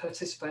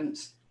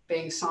participant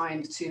being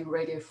signed to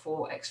Radio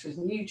 4 Extra's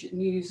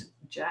news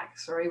jack,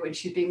 when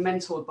she's being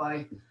mentored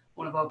by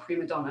one of our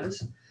prima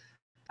donnas.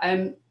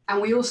 And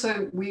we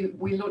also we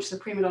launched the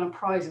Primadonna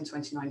Prize in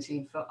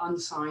 2019 for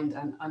unsigned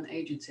and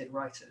unagented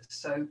writers.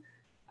 So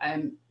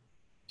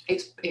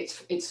it's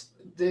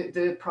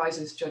the prize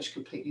is judged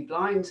completely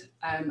blind,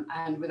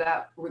 and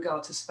without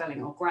regard to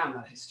spelling or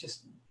grammar. It's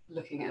just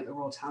looking at the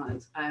raw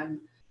talent.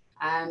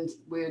 And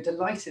we're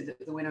delighted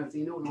that the winner of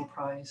the inaugural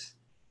prize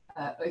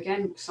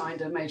again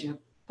signed a major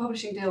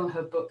publishing deal, and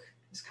her book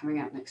is coming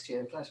out next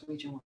year, a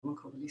Glaswegian woman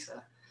called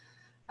Lisa.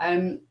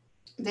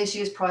 This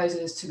year's prize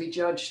is to be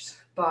judged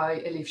by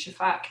Elif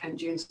Shafak and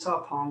June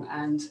Sarpong,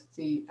 and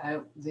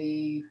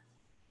the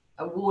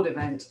award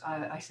event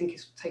I think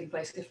is taking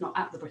place, if not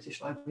at the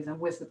British Library, then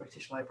with the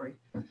British Library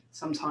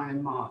sometime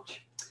in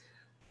March.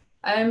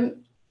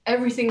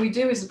 Everything we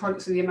do is the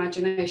product of the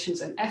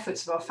imaginations and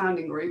efforts of our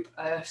founding group,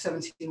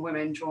 17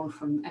 women drawn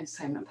from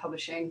entertainment and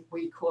publishing.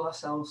 We call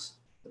ourselves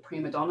the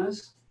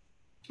Primadonnas,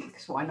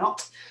 because why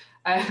not?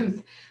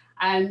 And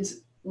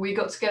we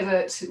got together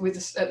at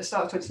the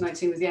start of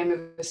 2019 with the aim of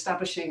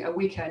establishing a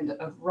weekend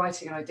of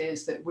writing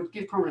ideas that would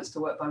give prominence to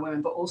work by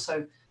women, but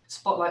also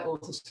spotlight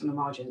authors from the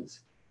margins.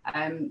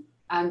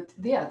 And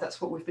yeah, that's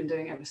what we've been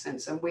doing ever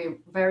since. And we're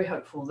very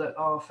hopeful that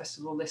our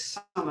festival this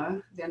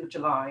summer, the end of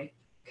July,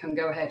 can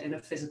go ahead in a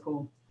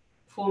physical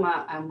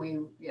format. And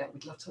we'd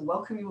love to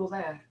welcome you all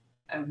there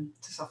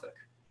to Suffolk.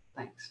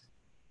 Thanks.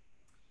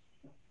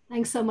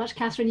 Thanks so much,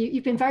 Catherine.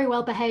 You've been very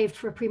well behaved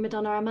for a prima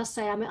donna, I must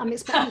say. I'm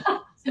expecting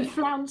some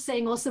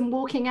flouncing or some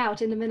walking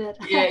out in a minute.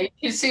 Yeah, you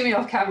can see me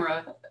off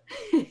camera.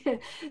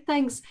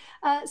 Thanks.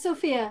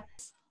 Sofia.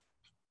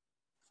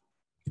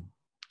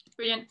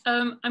 Brilliant.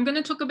 I'm going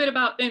to talk a bit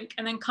about UMC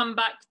and then come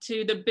back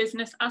to the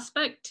business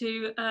aspect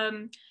to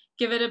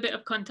give it a bit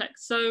of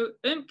context. So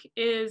UMC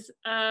is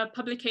a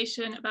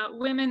publication about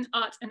women,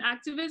 art and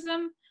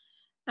activism.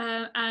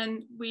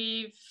 And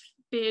we've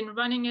been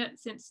running it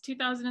since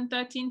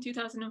 2013,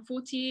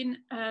 2014,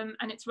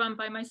 and it's run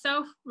by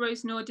myself,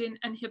 Rose Nordin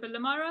and Hiba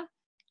Lamara.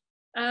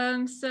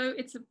 So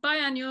it's a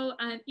biannual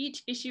and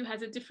each issue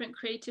has a different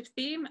creative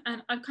theme.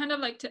 And I'd kind of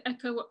like to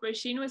echo what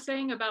Roisin was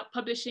saying about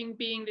publishing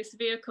being this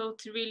vehicle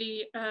to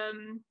really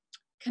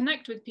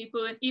connect with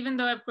people. And even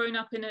though I've grown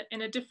up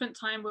in a different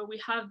time where we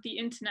have the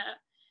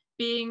internet,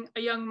 being a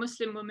young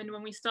Muslim woman,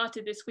 when we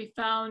started this, we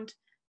found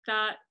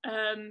that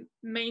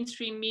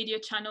mainstream media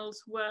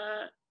channels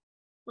were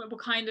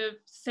kind of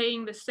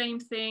saying the same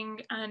thing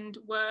and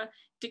were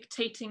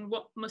dictating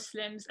what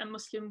Muslims and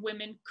Muslim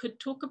women could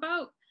talk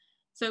about.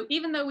 So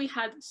even though we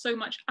had so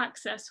much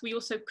access, we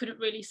also couldn't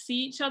really see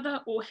each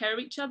other or hear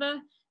each other.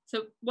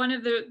 So one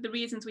of the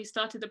reasons we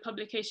started the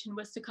publication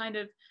was to kind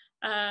of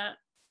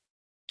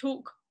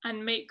talk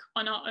and make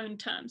on our own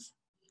terms.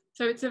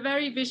 So it's a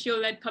very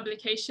visual-led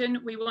publication.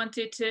 We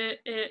wanted to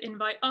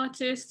invite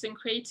artists and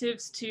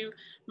creatives to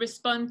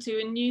respond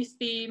to a new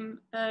theme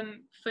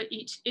for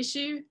each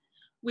issue.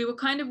 We were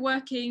kind of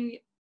working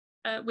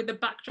with the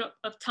backdrop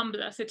of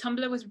Tumblr. So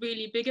Tumblr was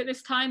really big at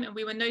this time, and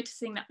we were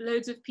noticing that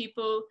loads of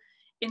people,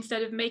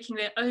 instead of making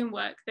their own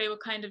work, they were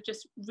kind of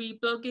just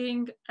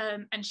reblogging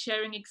and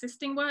sharing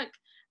existing work.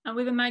 And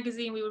with a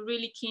magazine, we were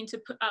really keen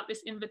to put out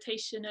this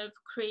invitation of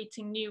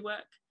creating new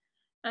work.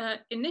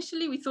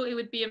 Initially, we thought it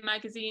would be a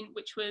magazine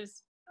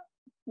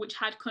which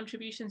had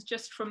contributions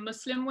just from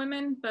Muslim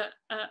women, but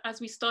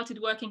as we started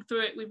working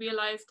through it, we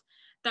realized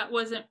that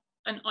wasn't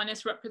an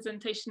honest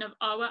representation of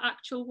our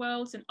actual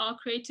worlds and our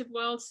creative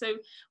world. So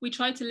we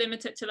tried to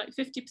limit it to like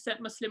 50%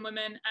 Muslim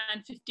women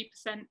and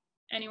 50%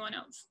 anyone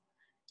else.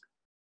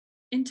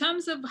 In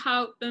terms of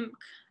how UMC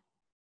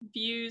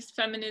views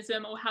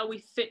feminism or how we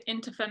fit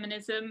into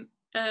feminism,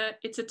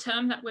 it's a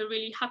term that we're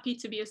really happy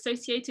to be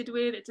associated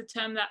with. It's a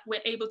term that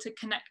we're able to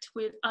connect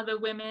with other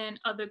women,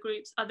 other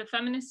groups, other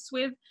feminists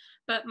with.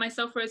 But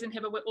myself, Rose and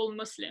Hiba, we're all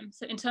Muslim.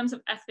 So in terms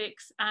of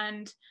ethics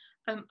and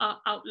our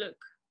outlook,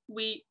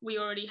 we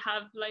already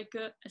have like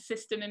a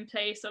system in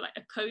place or like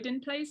a code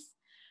in place.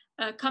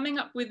 Coming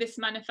up with this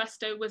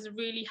manifesto was a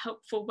really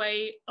helpful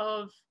way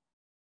of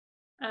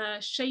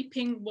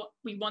shaping what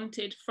we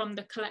wanted from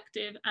the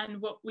collective and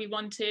what we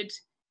wanted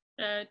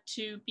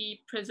to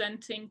be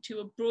presenting to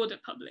a broader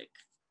public.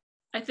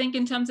 I think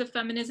in terms of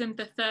feminism,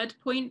 the third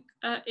point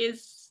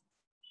is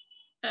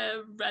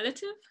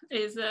relative,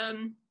 is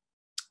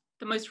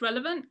the most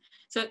relevant.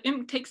 So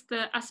UMC takes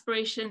the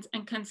aspirations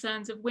and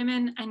concerns of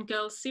women and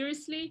girls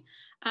seriously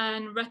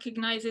and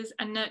recognizes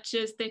and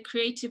nurtures their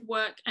creative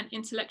work and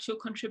intellectual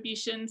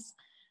contributions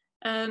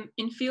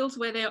in fields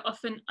where they are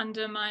often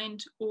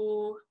undermined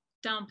or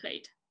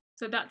downplayed.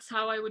 So that's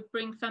how I would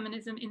bring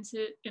feminism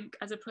into UMC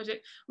as a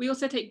project. We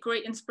also take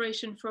great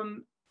inspiration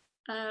from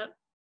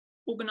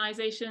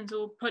organizations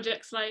or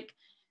projects like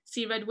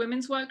See Red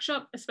Women's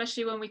Workshop,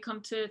 especially when we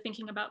come to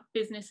thinking about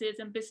businesses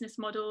and business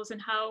models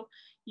and how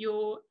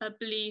your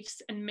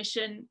beliefs and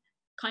mission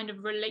kind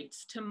of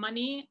relates to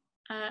money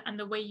and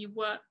the way you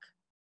work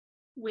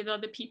with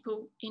other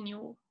people in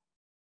your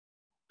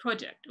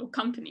project or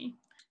company.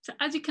 So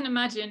as you can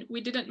imagine,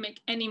 we didn't make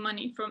any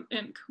money from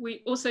UMC.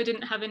 We also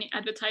didn't have any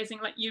advertising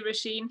like you,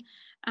 Roisin,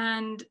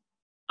 and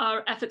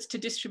our efforts to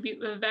distribute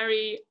were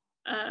very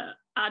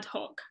ad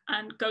hoc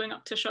and going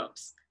up to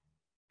shops,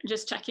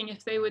 just checking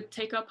if they would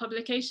take our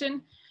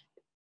publication.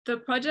 The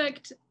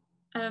project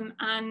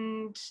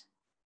and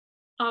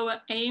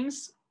our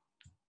aims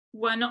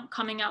were not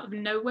coming out of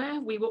nowhere.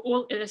 We were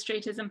all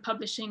illustrators and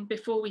publishing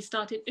before we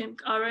started UMC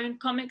our own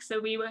comics, so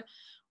we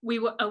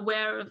were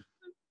aware of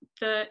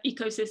the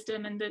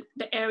ecosystem and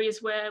the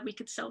areas where we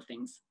could sell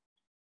things.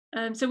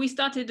 So we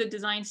started a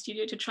design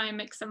studio to try and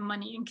make some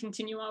money and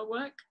continue our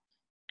work.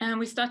 And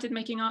we started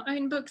making our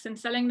own books and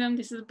selling them.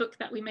 This is a book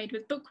that we made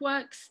with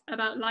Bookworks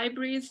about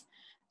libraries.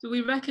 So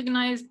we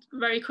recognized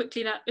very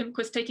quickly that UMC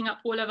was taking up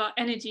all of our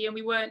energy and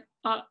we weren't,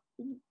 our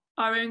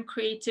own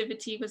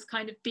creativity was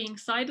kind of being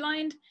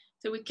sidelined.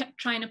 So we kept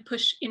trying to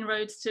push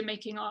inroads to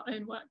making our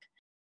own work.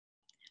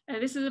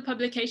 This is a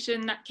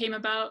publication that came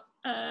about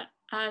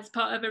as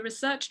part of a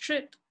research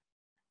trip,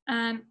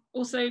 and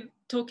also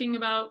talking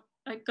about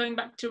going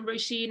back to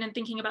Roisin and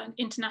thinking about an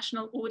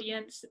international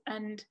audience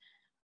and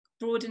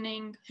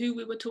broadening who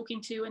we were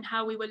talking to and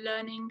how we were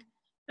learning.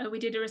 We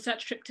did a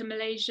research trip to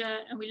Malaysia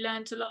and we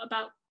learned a lot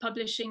about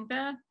publishing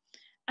there.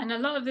 And a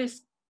lot of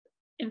this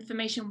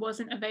information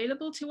wasn't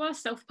available to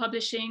us.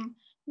 Self-publishing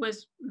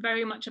was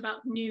very much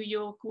about New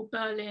York or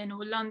Berlin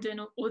or London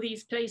or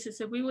these places.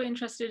 So we were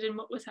interested in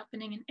what was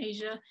happening in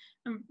Asia.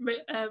 And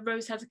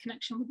Rose has a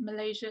connection with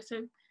Malaysia.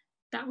 So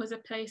that was a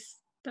place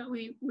that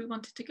we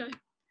wanted to go.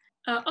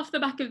 Off the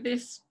back of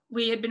this,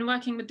 we had been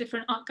working with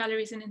different art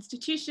galleries and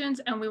institutions,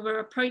 and we were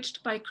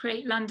approached by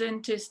Create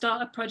London to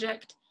start a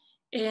project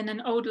in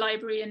an old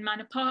library in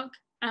Manor Park.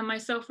 And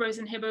myself, Rose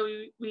and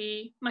Hibbo,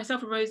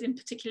 myself and Rose in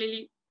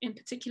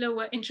particular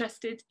were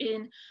interested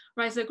in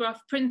risograph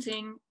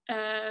printing.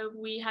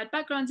 We had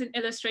backgrounds in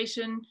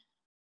illustration,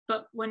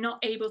 but were not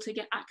able to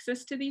get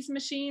access to these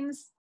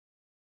machines.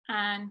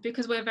 And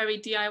because we're very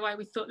DIY,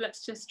 we thought,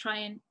 let's just try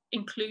and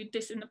include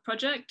this in the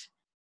project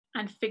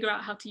and figure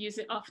out how to use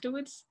it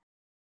afterwards.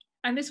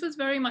 And this was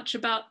very much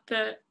about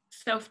the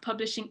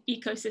self-publishing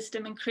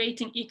ecosystem and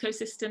creating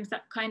ecosystems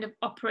that kind of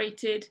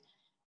operated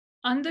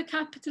under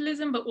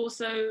capitalism, but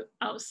also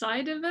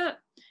outside of it,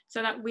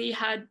 so that we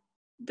had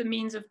the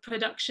means of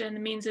production, the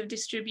means of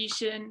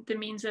distribution, the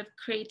means of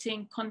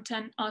creating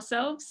content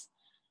ourselves.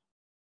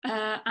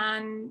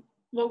 And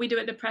what we do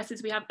at the press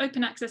is we have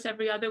open access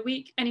every other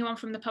week. Anyone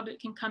from the public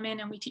can come in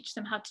and we teach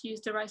them how to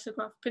use the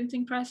risograph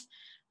printing press.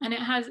 And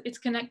it's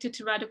connected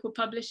to radical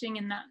publishing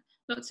in that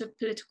lots of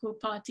political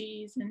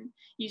parties and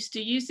used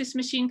to use this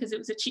machine because it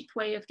was a cheap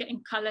way of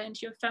getting color into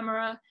your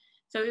ephemera.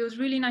 So it was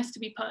really nice to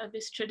be part of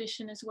this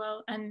tradition as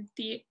well. And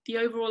the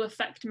overall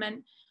effect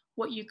meant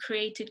what you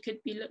created could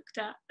be looked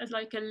at as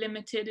like a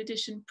limited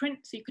edition print.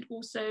 So you could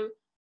also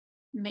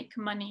make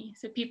money.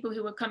 So people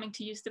who were coming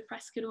to use the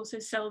press could also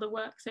sell the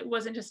work. So it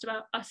wasn't just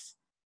about us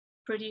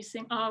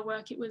producing our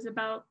work. It was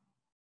about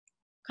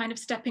kind of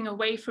stepping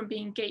away from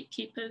being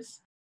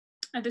gatekeepers.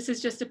 And this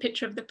is just a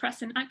picture of the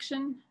press in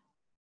action.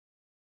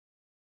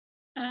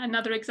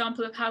 Another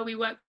example of how we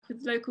work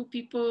with local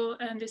people.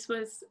 And this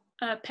was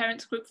a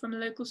parents group from a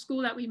local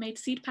school that we made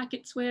seed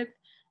packets with,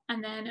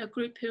 and then a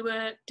group who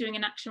were doing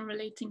an action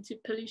relating to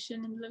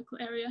pollution in the local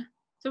area.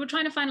 So we're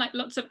trying to find like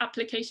lots of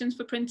applications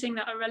for printing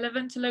that are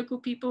relevant to local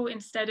people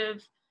instead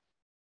of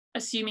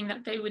assuming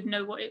that they would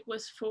know what it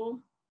was for.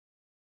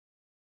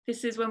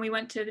 This is when we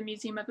went to the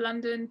Museum of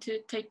London to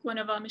take one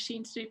of our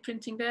machines to do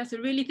printing there. So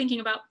really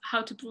thinking about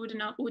how to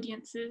broaden our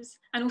audiences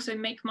and also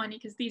make money,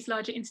 because these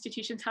larger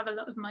institutions have a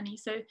lot of money.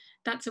 So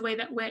that's a way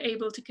that we're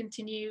able to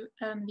continue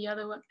the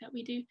other work that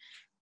we do.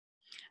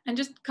 And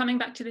just coming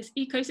back to this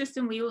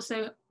ecosystem, we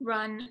also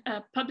run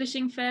a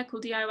publishing fair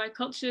called DIY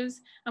Cultures,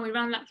 and we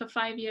ran that for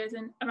 5 years,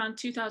 and around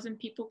 2,000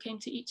 people came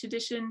to each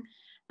edition.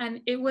 And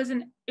it was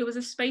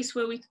a space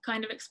where we could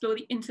kind of explore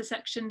the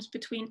intersections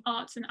between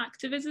arts and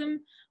activism,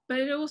 but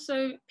it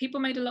also,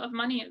 people made a lot of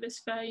money at this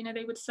fair. You know,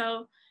 they would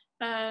sell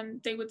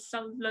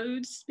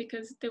loads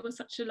because there was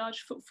such a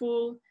large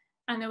footfall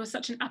and there was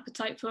such an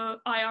appetite for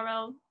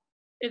IRL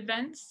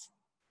events.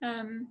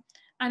 And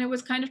it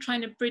was kind of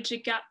trying to bridge a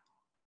gap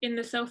in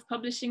the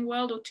self-publishing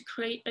world, or to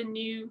create a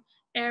new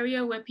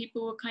area where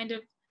people were kind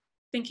of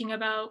thinking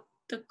about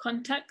the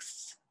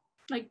contexts,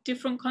 like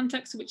different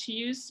contexts which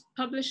use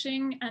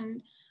publishing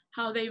and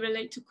how they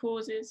relate to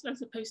causes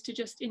as opposed to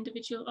just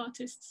individual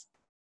artists.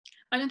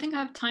 I don't think I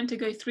have time to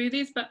go through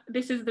these, but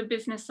this is the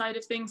business side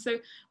of things. So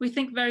we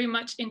think very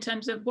much in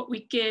terms of what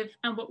we give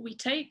and what we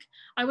take.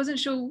 I wasn't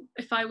sure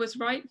if I was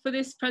right for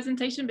this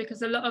presentation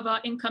because a lot of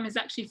our income is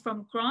actually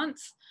from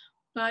grants.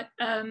 But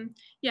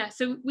yeah,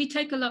 so we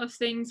take a lot of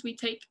things. We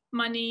take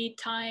money,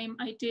 time,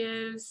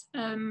 ideas,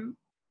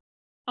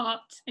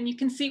 art, and you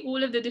can see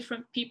all of the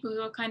different people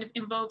who are kind of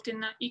involved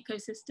in that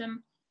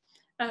ecosystem.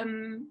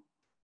 And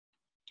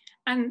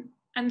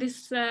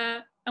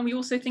we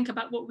also think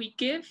about what we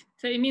give.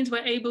 So it means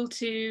we're able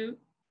to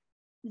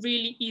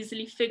really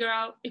easily figure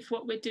out if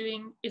what we're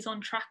doing is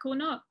on track or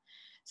not.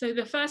 So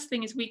the first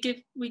thing is we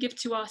give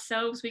to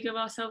ourselves. We give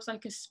ourselves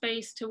like a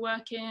space to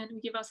work in.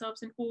 We give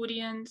ourselves an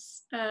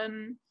audience,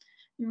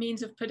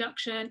 means of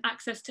production,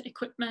 access to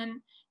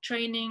equipment,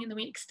 training, and then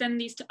we extend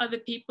these to other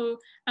people.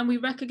 And we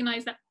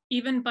recognize that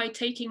even by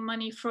taking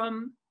money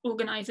from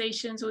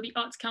organizations or the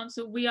Arts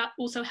Council, we are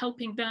also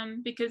helping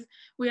them because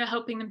we are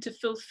helping them to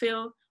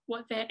fulfill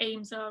what their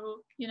aims are, or,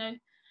 you know.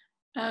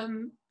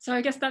 So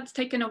I guess that's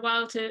taken a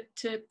while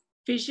to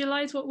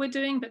visualize what we're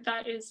doing, but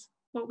that is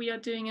what we are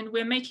doing, and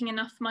we're making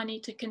enough money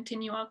to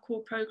continue our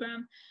core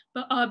program.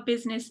 But our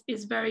business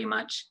is very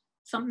much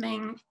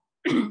something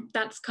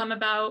that's come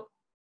about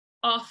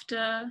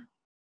after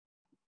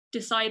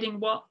deciding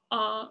what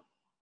our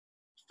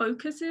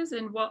focus is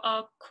and what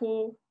our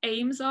core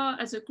aims are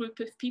as a group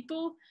of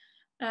people.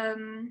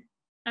 And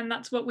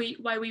that's why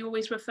we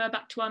always refer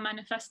back to our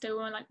manifesto.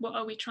 We're like, what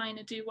are we trying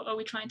to do? What are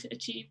we trying to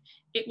achieve?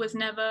 It was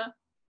never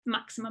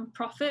maximum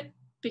profit,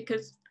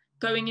 because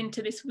going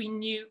into this, we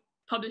knew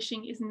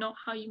publishing is not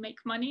how you make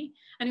money.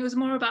 And it was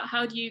more about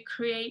how do you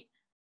create,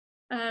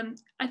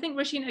 I think,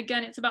 Roisin,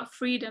 again, it's about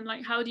freedom.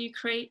 Like, how do you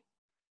create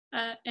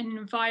an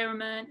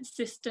environment,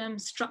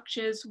 systems,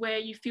 structures where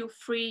you feel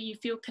free, you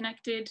feel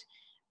connected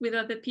with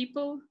other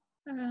people.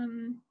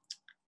 And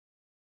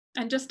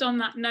just on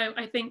that note,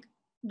 I think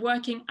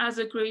working as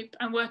a group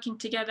and working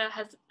together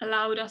has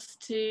allowed us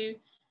to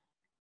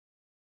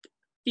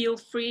feel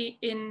free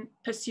in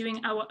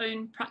pursuing our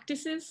own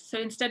practices. So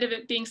instead of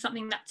it being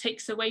something that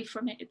takes away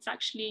from it, it's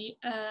actually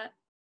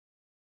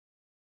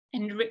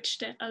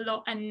enriched it a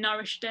lot and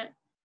nourished it.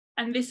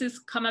 And this has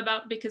come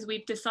about because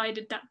we've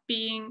decided that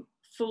being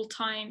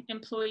full-time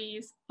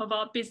employees of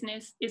our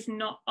business is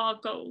not our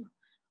goal.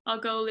 Our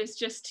goal is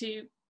just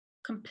to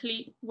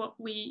complete what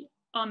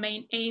our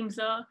main aims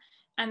are,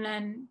 and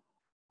then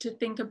to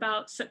think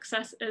about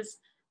success as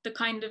the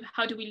kind of,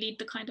 how do we lead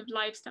the kind of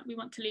lives that we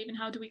want to live, and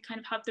how do we kind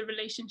of have the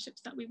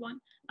relationships that we want,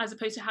 as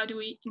opposed to how do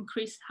we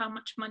increase how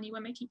much money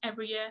we're making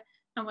every year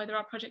and whether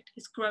our project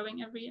is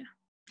growing every year.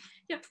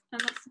 Yep,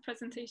 and that's the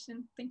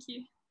presentation. Thank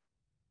you.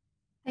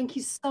 Thank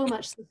you so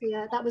much,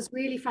 Sofia. That was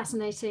really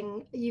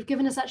fascinating. You've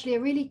given us actually a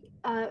really,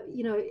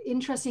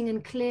 interesting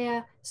and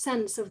clear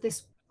sense of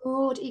this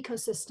broad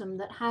ecosystem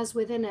that has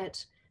within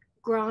it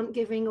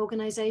grant-giving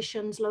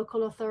organizations,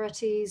 local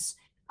authorities,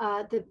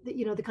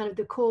 the kind of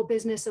the core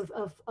business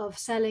of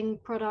selling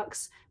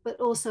products, but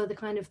also the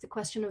kind of the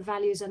question of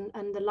values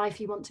and the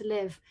life you want to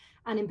live.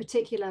 And in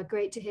particular,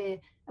 great to hear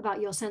about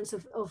your sense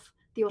of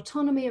the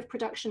autonomy of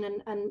production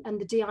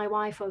and the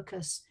DIY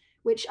focus,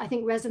 which I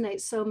think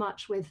resonates so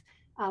much with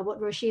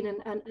what Roisin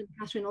and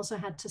Catherine also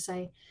had to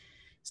say.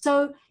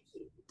 So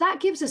that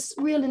gives us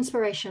real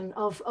inspiration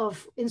of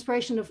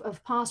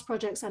past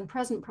projects and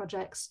present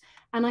projects.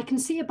 And I can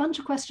see a bunch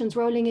of questions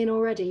rolling in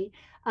already.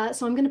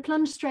 So I'm going to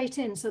plunge straight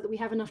in so that we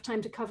have enough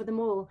time to cover them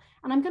all.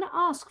 And I'm going to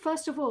ask,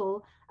 first of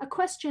all, a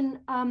question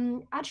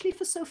actually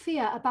for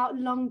Sofia about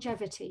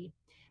longevity.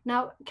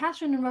 Now,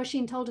 Catherine and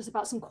Roisin told us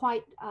about some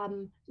quite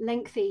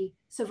lengthy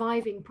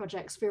surviving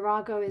projects.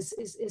 Virago is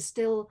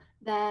still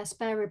there.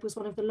 Spare Rib was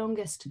one of the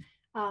longest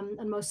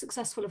and most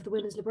successful of the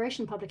women's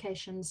liberation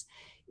publications.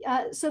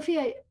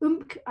 Sofia,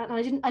 and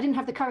I didn't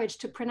have the courage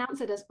to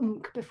pronounce it as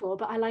before,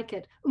 but I like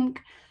it.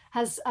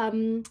 Has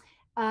been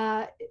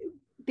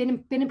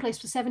in place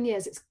for 7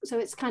 years.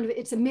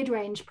 It's a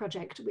mid-range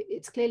project.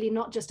 It's clearly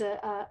not just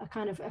a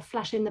kind of a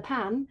flash in the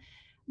pan.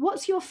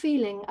 What's your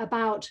feeling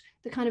about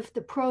the kind of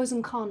the pros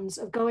and cons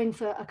of going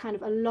for a kind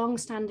of a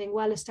long-standing,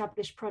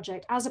 well-established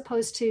project, as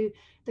opposed to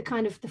the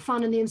kind of the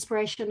fun and the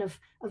inspiration of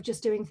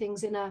just doing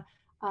things in a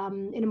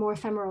more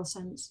ephemeral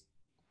sense?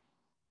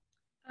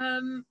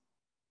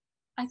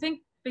 I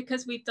think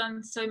because we've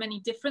done so many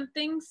different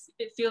things,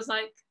 it feels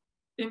like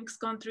UNC's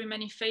gone through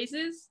many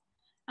phases,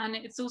 and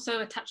it's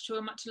also attached to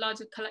a much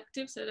larger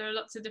collective. So there are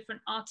lots of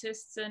different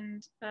artists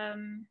and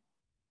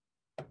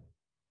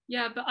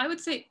yeah, but I would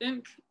say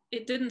UNC,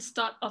 it didn't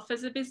start off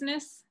as a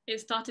business. It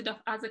started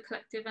off as a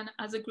collective and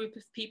as a group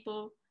of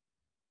people.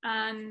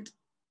 And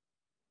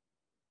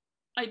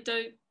I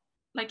don't,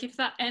 like, if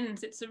that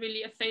ends, it's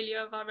really a failure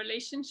of our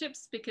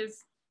relationships,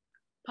 because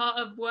part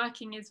of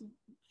working is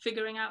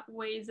figuring out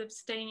ways of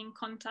staying in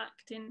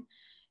contact,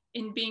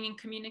 in being in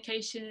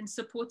communication and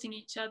supporting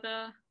each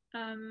other.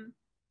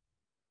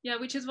 Yeah,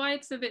 which is why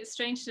it's a bit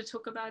strange to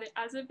talk about it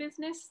as a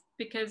business,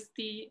 because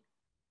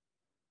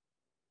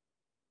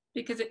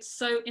it's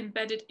so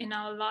embedded in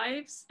our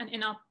lives and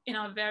in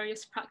our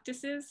various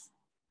practices.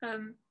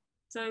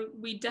 So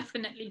we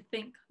definitely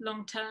think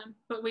long term,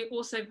 but we're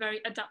also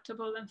very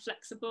adaptable and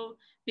flexible,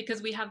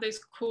 because we have those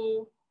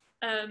core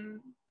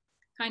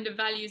kind of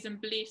values and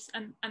beliefs,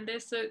 and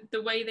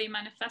the way they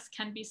manifest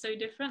can be so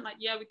different. Like,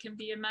 yeah, we can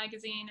be a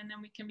magazine, and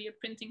then we can be a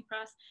printing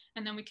press,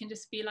 and then we can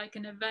just be like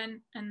an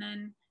event, and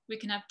then we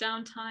can have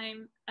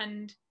downtime.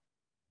 And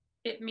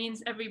it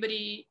means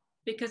everybody,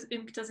 because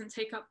UNC doesn't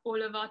take up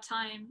all of our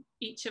time,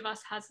 each of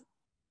us has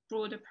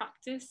broader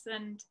practice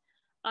and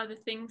other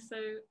things. So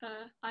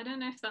I don't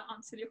know if that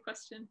answered your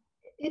question.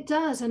 It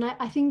does, and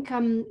I think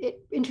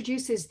it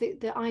introduces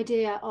the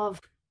idea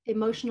of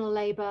emotional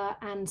labor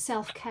and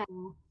self-care,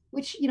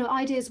 which,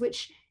 ideas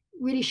which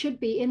really should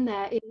be in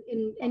there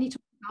in any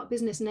talk about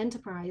business and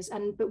enterprise,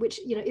 but which,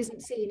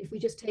 isn't seen if we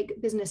just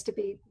take business to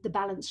be the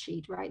balance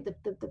sheet, right?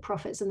 The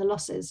profits and the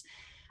losses.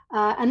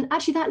 And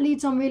actually that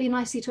leads on really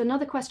nicely to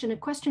another question, a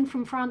question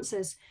from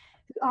Francis,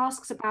 who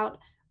asks about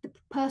the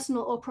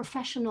personal or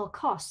professional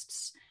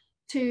costs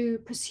to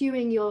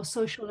pursuing your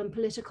social and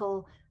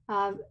political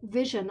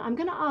vision. I'm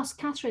going to ask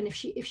Catherine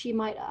if she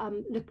might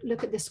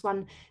look at this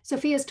one.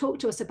 Sofia's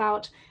talked to us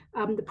about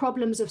the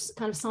problems of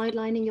kind of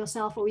sidelining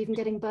yourself or even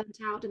getting burnt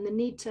out, and the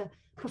need to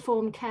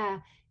perform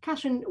care.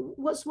 Catherine,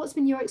 what's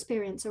been your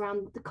experience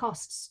around the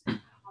costs?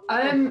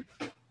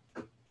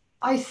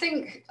 I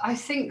think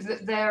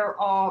that there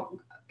are,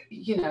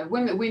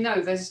 women, we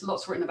know there's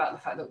lots written about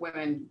the fact that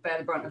women bear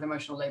the brunt of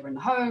emotional labor in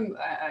the home,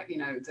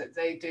 that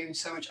they do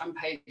so much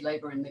unpaid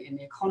labor in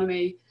the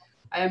economy.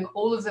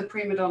 All of the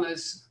prima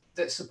donnas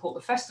that support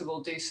the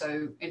festival do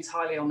so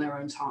entirely on their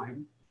own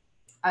time.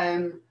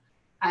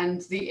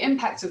 And the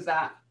impact of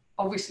that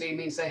obviously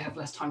means they have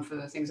less time for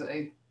the things that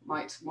they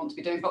might want to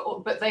be doing, but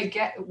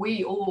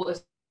we all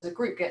as a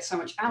group get so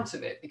much out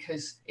of it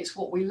because it's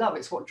what we love,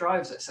 it's what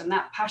drives us, and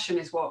that passion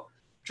is what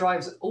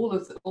drives all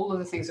of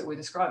the things that we're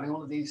describing,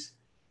 all of these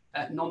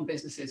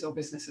non-businesses or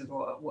businesses,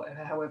 or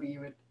whatever, however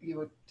you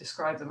would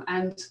describe them.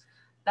 And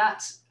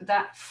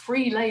that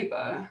free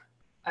labor.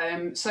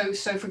 So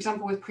for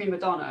example, with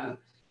Primadonna,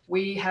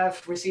 we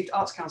have received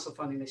Arts Council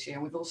funding this year,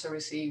 and we've also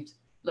received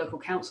local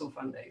council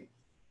funding.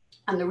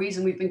 And the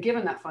reason we've been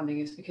given that funding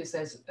is because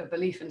there's a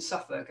belief in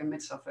Suffolk and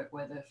mid-Suffolk,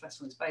 where the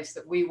festival is based,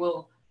 that we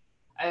will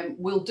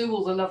we'll do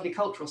all the lovely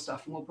cultural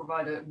stuff and we'll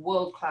provide a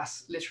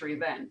world-class literary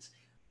event.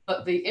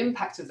 But the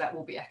impact of that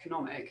will be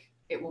economic.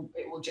 It will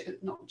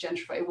not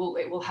gentrify. It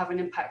will have an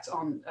impact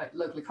on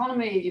local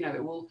economy. You know,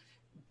 it will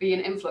be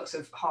an influx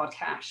of hard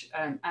cash,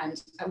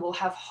 and it will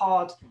have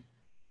hard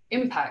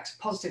impacts,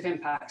 positive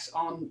impacts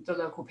on the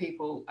local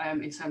people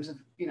in terms of,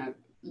 you know,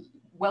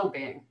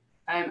 well-being.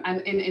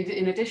 And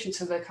in addition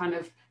to the kind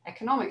of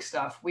economic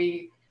stuff,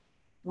 we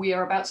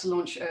are about to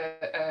launch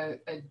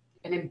an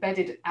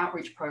embedded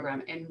outreach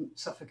program in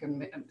Suffolk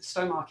and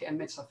Stowmarket and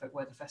mid-Suffolk,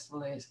 where the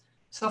festival is.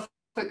 Suffolk,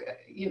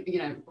 you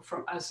know,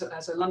 from as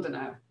a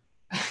Londoner,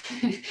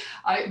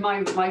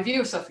 my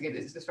view of Suffolk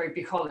is it's very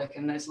bucolic,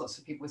 and there's lots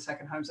of people with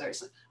second homes there.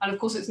 And of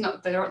course, it's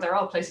not. There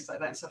are places like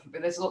that in Suffolk,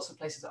 but there's lots of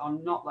places that are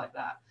not like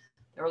that.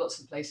 There are lots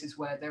of places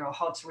where there are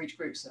hard to reach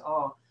groups that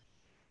are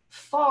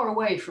far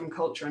away from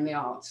culture and the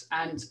arts,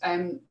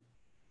 and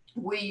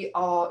we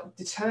are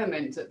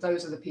determined that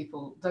those are the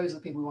people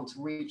we want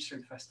to reach through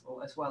the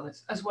festival, as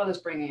well as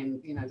bringing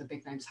in, you know, the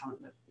big name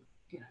talent that,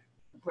 you know,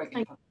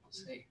 regular public want to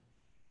see.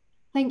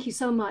 Thank you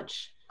so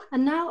much.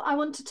 And now I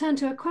want to turn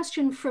to a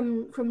question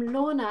from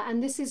Lorna,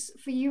 and this is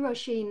for you,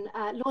 Roisin.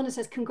 Lorna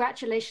says,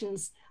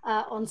 congratulations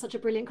on such a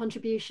brilliant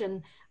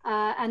contribution,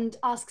 and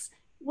asks,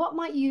 what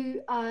might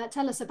you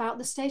tell us about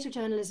the state of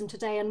journalism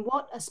today, and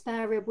what a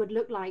Spare Rib would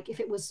look like if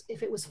it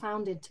was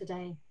founded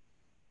today?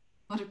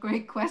 What a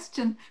great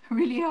question, a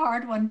really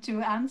hard one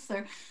to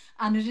answer.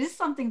 And it is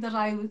something that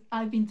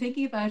I've been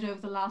thinking about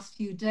over the last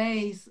few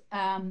days.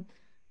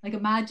 Like,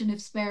 imagine if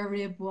Spare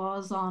Rib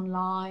was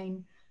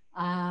online,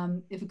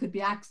 if it could be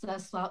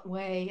accessed that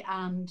way.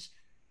 And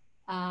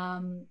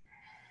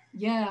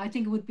yeah, I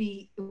think it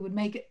would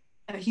make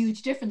a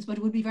huge difference, but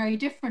it would be very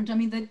different. I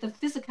mean, the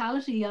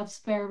physicality of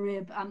Spare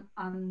Rib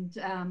and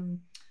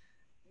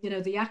you know,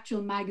 the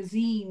actual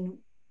magazine,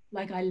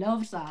 like, I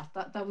loved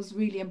that was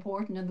really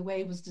important, and the way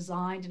it was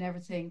designed and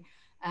everything.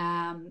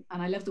 And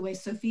I love the way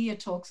Sofia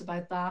talks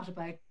about that,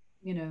 about,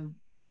 you know,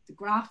 the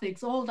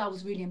graphics, all that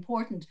was really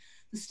important.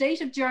 The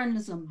state of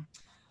journalism.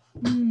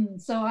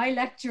 So I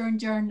lecture in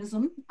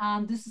journalism,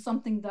 and this is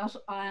something that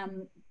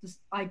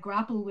I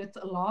grapple with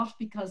a lot,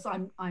 because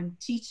I'm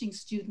teaching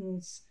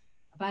students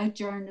about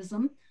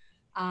journalism,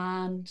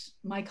 and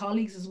my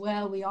colleagues as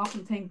well. We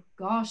often think,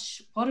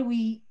 gosh, what are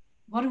we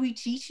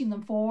teaching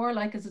them for?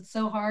 Like, is it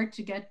so hard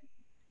to get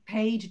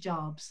paid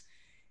jobs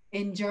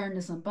in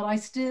journalism? But I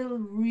still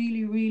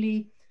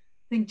really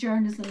think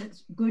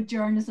good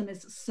journalism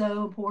is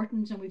so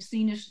important, and we've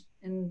seen it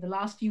in the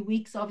last few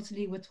weeks,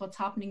 obviously, with what's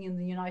happening in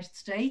the United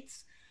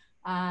States.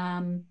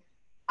 And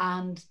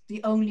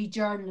the only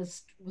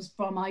journalist was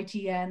from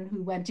ITN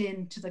who went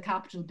into the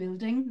Capitol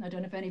building. I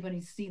don't know if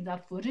anybody's seen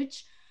that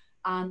footage.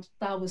 And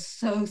that was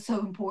so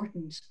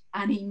important.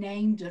 And he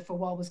named it for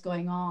what was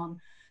going on.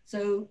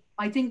 So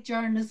I think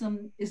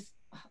journalism is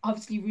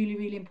obviously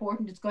really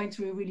important. It's going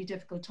through a really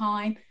difficult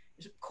time.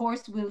 It, of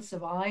course, will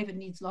survive. It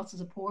needs lots of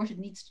support. It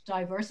needs to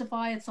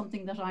diversify. It's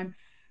something that I'm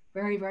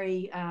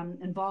very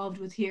involved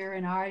with here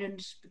in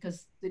Ireland,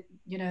 because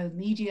you know,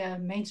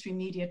 mainstream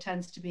media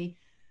tends to be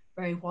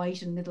very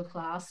white and middle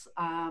class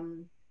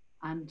and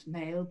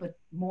male, but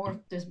more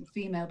there's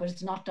female, but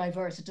it's not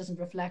diverse. It doesn't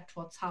reflect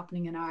what's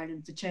happening in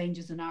Ireland, the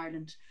changes in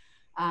Ireland.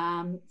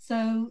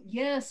 So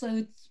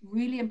it's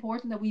really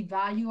important that we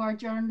value our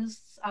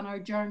journalists and our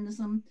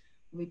journalism.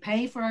 We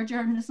pay for our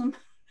journalism.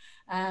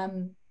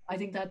 I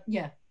think that,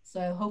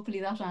 so hopefully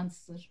that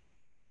answers it.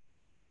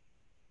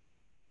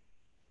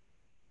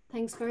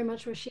 Thanks very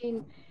much,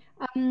 Roisin.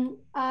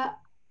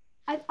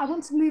 I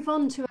want to move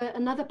on to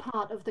another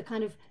part of the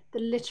kind of the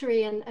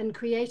literary and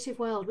creative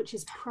world, which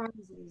is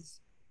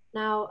prizes.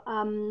 Now,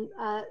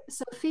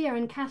 Sofia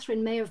and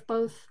Catherine may have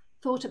both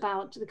thought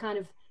about the kind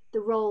of the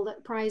role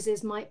that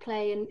prizes might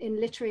play in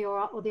literary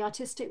or the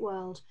artistic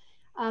world.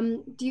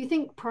 Do you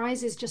think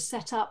prizes just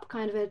set up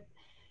kind of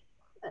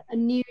a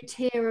new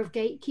tier of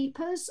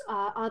gatekeepers?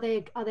 Are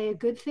they a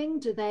good thing?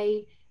 Do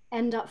they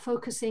end up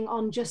focusing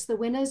on just the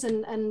winners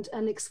and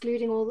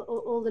excluding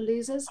all the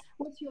losers?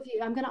 What's your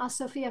view? I'm going to ask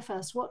Sofia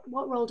first. What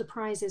role do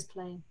prizes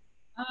play?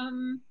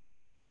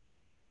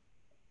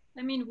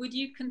 I mean, would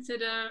you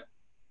consider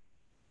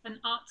an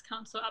Arts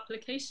Council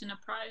application a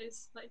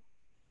prize? Like,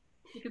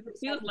 because it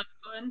feels like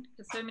one,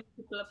 because so many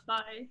people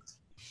apply,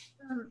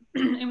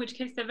 in which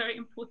case they're very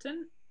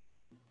important.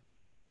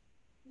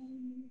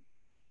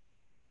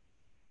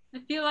 I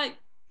feel like,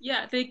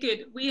 yeah, they're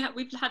good.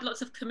 We've had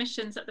lots of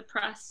commissions at the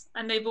press,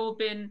 and they've all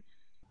been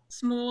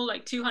small,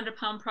 like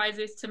 £200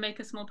 prizes to make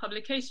a small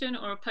publication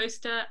or a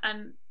poster,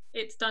 and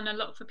it's done a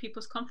lot for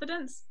people's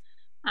confidence.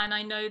 And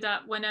I know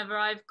that whenever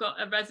I've got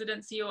a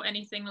residency or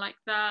anything like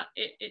that,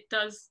 it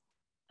does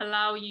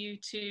allow you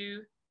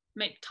to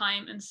make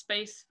time and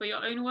space for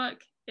your own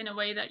work in a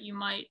way that you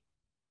might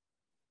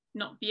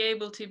not be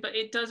able to, but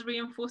it does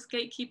reinforce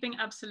gatekeeping,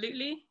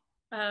 absolutely.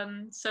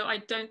 So I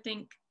don't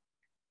think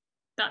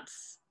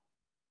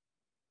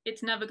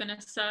it's never going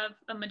to serve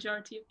a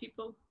majority of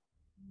people.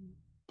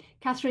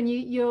 Catherine,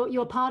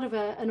 you're part of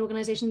an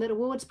organisation that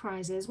awards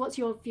prizes. What's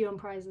your view on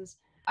prizes?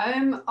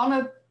 On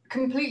a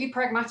completely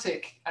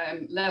pragmatic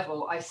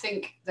level, I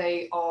think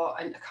they are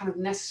a kind of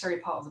necessary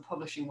part of the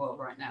publishing world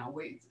right now.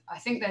 I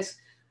think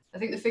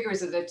the figure is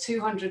that there are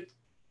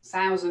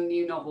 200,000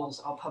 new novels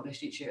are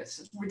published each year. It's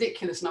a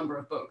ridiculous number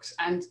of books.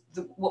 And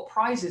what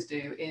prizes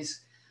do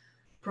is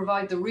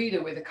provide the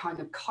reader with a kind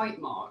of kite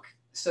mark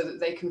so that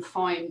they can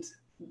find,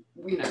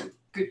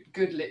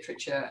 good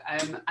literature.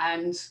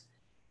 And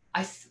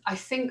I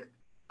think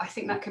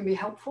that can be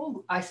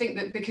helpful. I think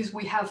that because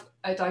we have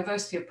a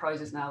diversity of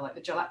prizes now, like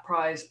the Jalak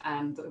Prize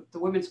and the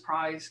Women's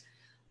Prize,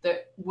 and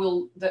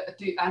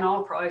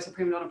our prize, the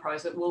Primadonna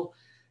Prize, that will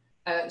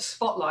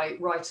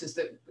spotlight writers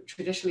that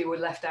traditionally were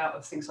left out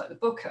of things like the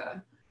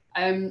Booker.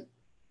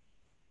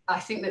 I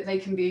think that they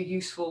can be a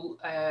useful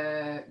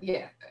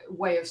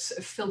way of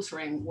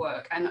filtering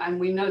work, and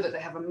we know that they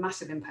have a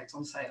massive impact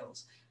on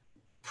sales.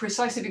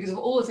 Precisely because of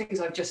all the things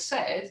I've just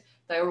said,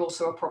 they are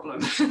also a problem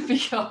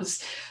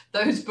because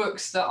those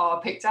books that are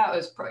picked out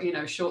as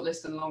short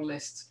list and long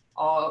lists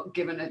are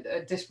given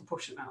a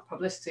disproportionate amount of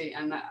publicity,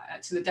 and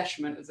that, to the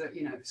detriment of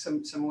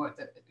some work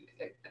that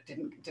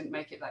didn't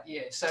make it that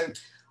year. So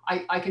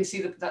I can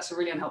see that that's a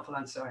really unhelpful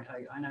answer.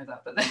 I know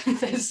that, but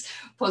there's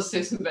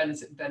positives and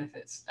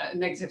benefits,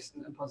 negatives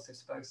and positives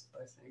to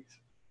both things.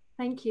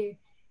 Thank you.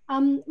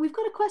 We've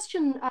got a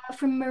question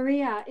from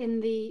Maria in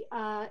the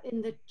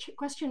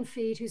question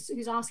feed,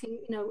 who's asking,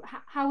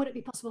 how would it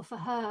be possible for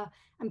her,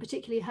 and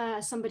particularly her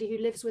as somebody who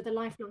lives with a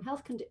lifelong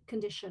health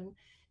condition,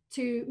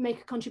 to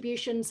make a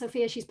contribution?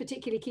 Sophia, she's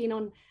particularly keen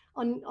on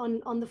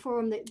the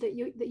forum that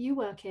you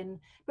work in.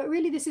 But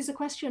really, this is a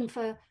question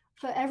for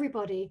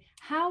everybody.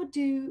 How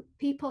do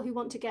people who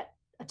want to get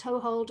a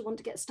toehold, want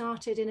to get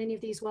started in any of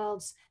these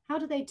worlds, how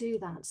do they do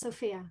that?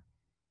 Sophia?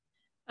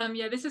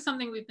 Yeah, this is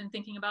something we've been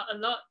thinking about a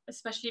lot,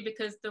 especially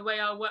because the way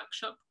our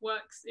workshop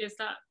works is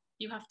that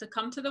you have to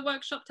come to the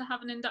workshop to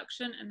have an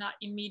induction, and that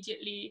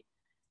immediately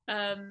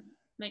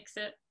makes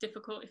it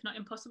difficult, if not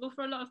impossible,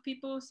 for a lot of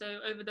people. So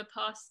over the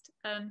past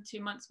 2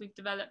 months, we've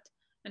developed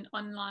an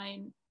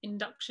online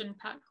induction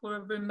pack, or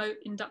a remote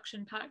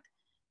induction pack.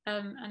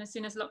 And as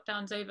soon as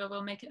lockdown's over,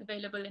 we'll make it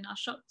available in our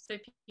shop. So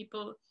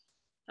people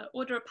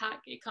order a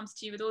pack, it comes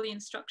to you with all the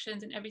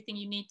instructions and everything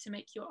you need to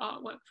make your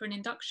artwork for an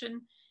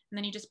induction. And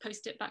then you just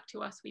post it back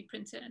to us, we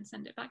print it and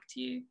send it back to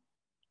you.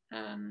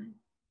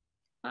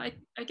 But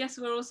I guess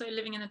we're also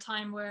living in a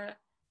time where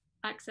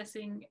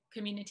accessing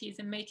communities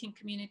and making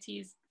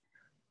communities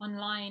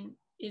online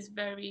is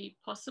very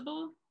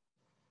possible.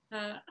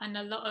 And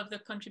a lot of the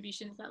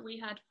contributions that we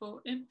had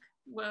for IMP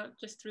were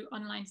just through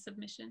online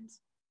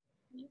submissions.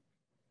 Yeah.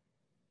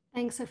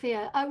 Thanks,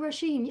 Sophia.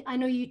 Roisin, I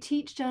know you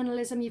teach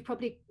journalism. You've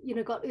probably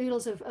got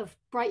oodles of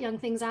bright young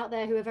things out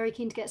there who are very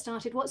keen to get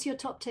started. What's your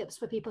top tips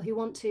for people who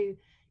want to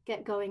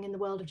get going in the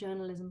world of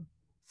journalism?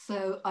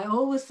 So I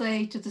always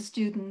say to the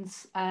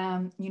students,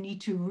 you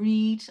need to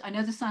read. I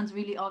know this sounds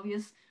really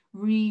obvious.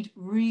 Read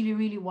really,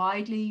 really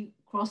widely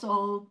across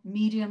all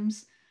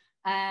mediums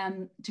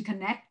to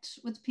connect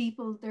with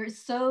people. There's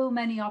so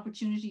many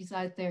opportunities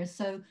out there.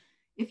 So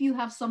if you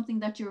have something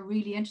that you're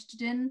really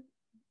interested in,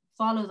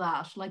 follow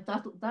that. Like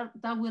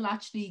that will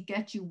actually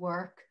get you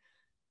work,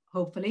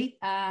 hopefully,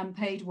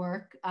 paid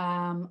work.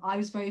 I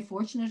was very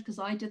fortunate because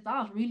I did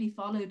that, really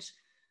followed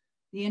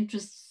the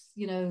interests,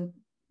 the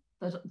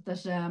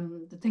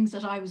things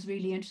that I was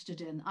really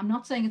interested in. I'm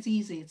not saying it's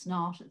easy, it's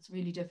not, it's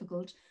really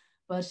difficult,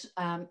 but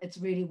it's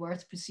really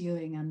worth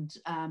pursuing. And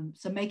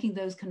so making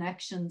those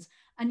connections,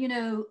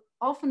 and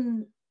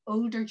often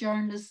older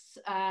journalists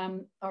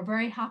are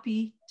very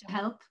happy to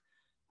help.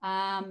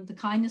 The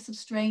kindness of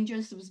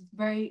strangers, there was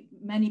very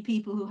many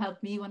people who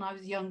helped me when I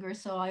was younger,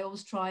 so I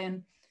always try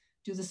and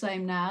do the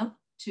same now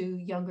to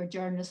younger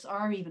journalists,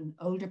 or even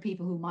older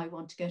people who might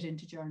want to get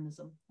into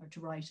journalism or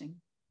to writing.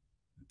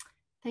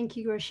 Thank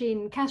you,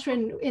 Roisin.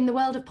 Catherine, in the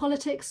world of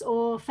politics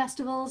or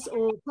festivals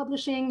or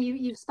publishing,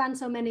 you've spanned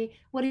so many.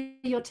 What are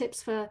your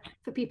tips for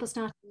people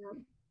starting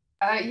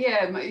out?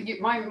 Yeah,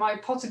 my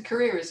potted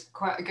career is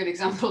quite a good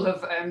example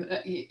of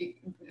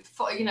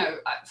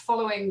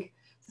following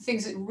the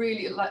things that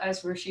really, like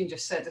as Roisin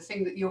just said, the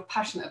thing that you're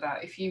passionate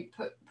about. If you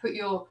put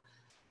your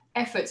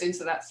efforts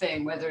into that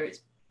thing, whether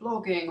it's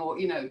blogging or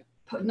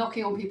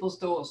knocking on people's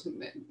doors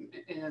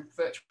in a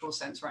virtual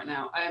sense right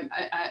now,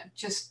 I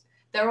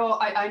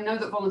know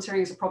that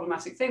volunteering is a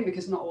problematic thing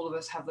because not all of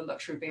us have the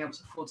luxury of being able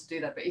to afford to do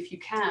that. But if you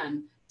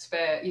can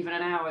spare even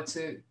an hour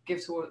to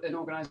give to an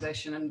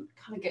organisation and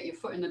kind of get your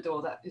foot in the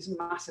door, that is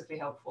massively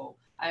helpful.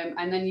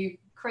 And then you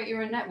create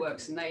your own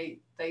networks, and they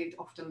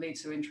often lead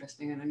to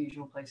interesting and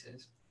unusual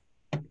places.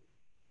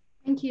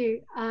 Thank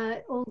you.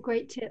 All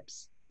great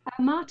tips.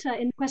 Marta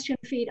in the question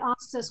feed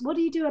asks us, what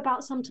do you do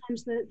about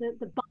sometimes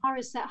the bar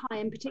is set high?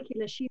 In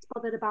particular, she's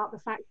bothered about the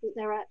fact that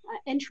there are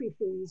entry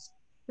fees,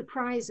 the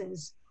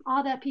prizes.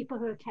 Are there people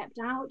who are kept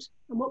out?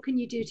 And what can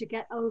you do to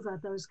get over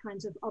those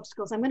kinds of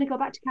obstacles? I'm going to go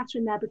back to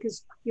Catherine there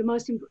because you're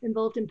most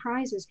involved in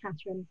prizes,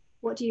 Catherine.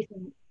 What do you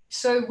think?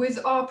 So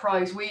with our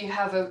prize, we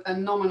have a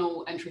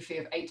nominal entry fee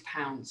of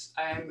 £8,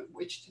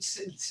 which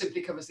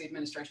simply covers the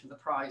administration of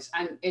the prize.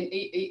 And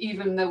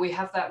even though we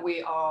have that,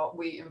 we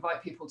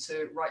invite people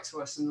to write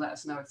to us and let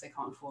us know if they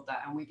can't afford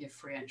that, and we give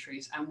free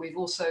entries. And we've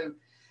also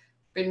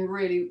been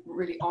really,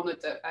 really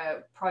honoured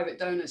that private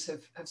donors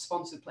have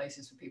sponsored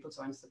places for people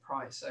to enter the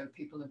prize. So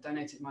people have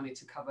donated money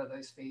to cover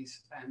those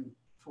fees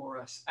for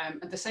us.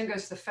 And the same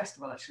goes to the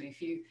festival, actually.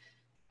 If you,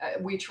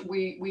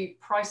 we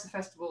price the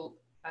festival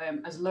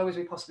as low as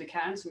we possibly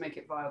can to make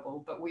it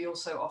viable, but we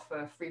also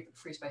offer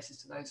free spaces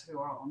to those who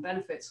are on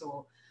benefits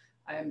or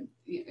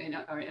in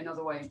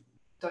another way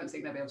don't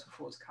think they'll be able to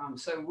afford to come.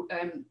 So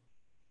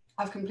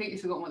I've completely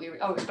forgotten what the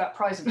it's about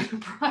prize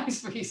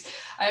fees.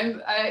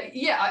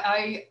 Yeah,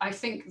 I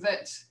think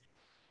that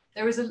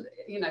there is a,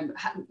 you know,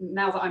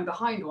 now that I'm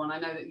behind one, I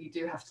know that you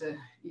do have to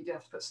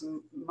put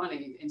some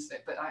money into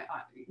it, but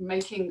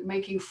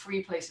making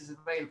free places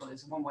available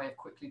is one way of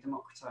quickly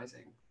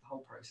democratizing the whole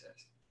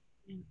process.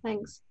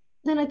 Thanks.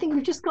 Then I think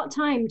we've just got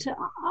time to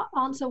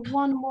answer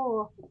one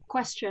more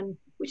question,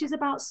 which is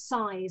about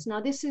size.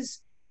 Now, this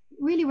is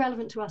really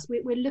relevant to us.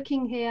 We're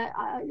looking here,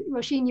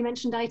 Roisin, you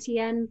mentioned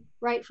ITN,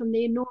 right from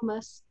the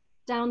enormous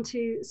down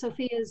to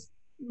Sofia's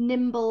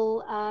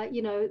nimble,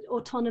 you know,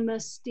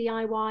 autonomous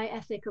DIY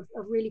ethic of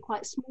really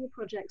quite small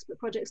projects, but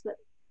projects that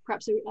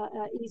perhaps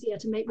are easier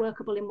to make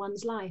workable in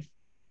one's life.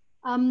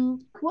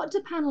 What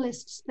do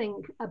panelists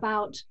think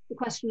about the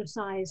question of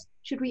size?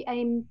 Should we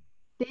aim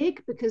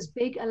big because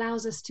big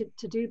allows us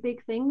to do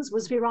big things?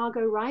 Was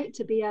Virago right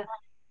to be a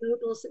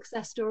global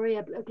success story,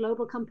 a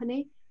global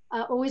company?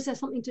 Or is there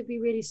something to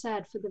be really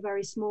said for the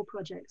very small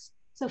projects?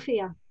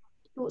 Sofia,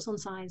 thoughts on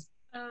size?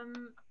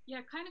 Yeah,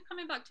 kind of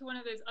coming back to one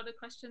of those other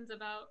questions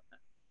about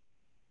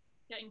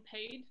getting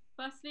paid.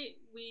 Firstly,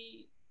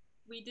 we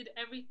did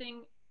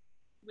everything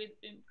with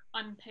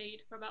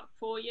unpaid for about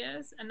 4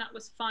 years, and that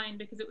was fine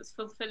because it was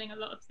fulfilling a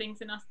lot of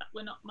things in us that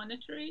were not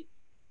monetary.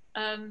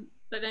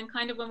 But then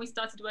kind of when we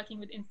started working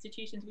with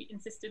institutions, we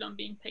insisted on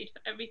being paid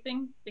for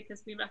everything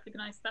because we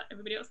recognized that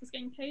everybody else was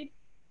getting paid.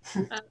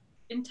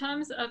 In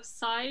terms of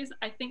size,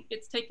 I think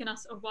it's taken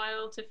us a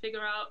while to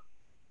figure out,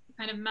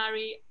 kind of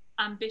marry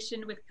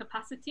ambition with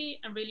capacity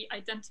and really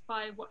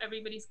identify what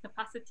everybody's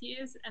capacity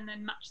is and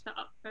then match that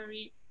up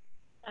very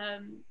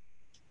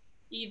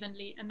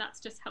evenly. And that's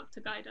just helped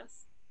to guide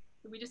us.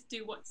 So we just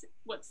do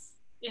what's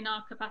in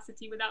our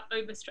capacity without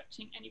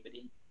overstretching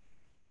anybody.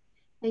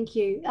 Thank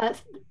you.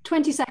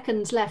 20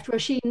 seconds left.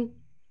 Roisin,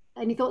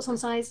 any thoughts on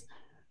size?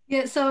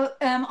 Yeah, so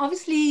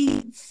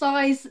obviously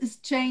size has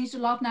changed a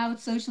lot now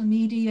with social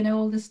media, you know,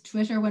 all this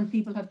Twitter when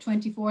people have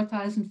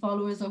 24,000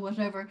 followers or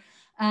whatever.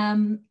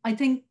 I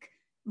think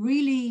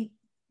really,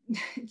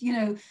 you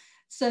know,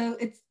 so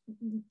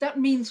that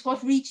means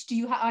what reach do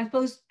you have? I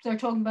suppose they're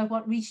talking about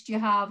what reach do you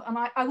have, and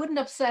I wouldn't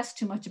obsess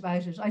too much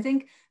about it. I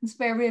think in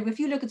Spare Rib, if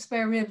you look at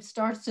Spare Rib, it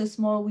started so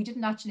small, we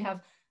didn't actually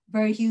have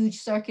very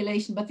huge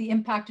circulation, but the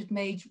impact it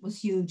made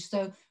was huge.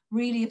 So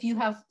really, if you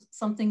have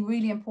something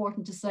really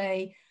important to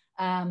say,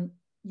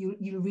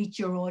 you reach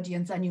your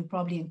audience and you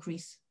probably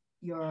increase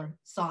your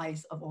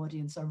size of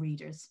audience or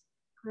readers.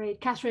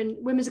 Great. Catherine,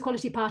 Women's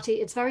Equality Party,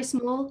 it's very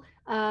small.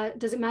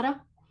 Does it matter?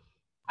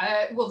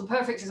 Well, the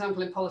perfect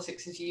example in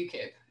politics is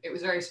UKIP. It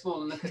was very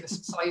small, and look at the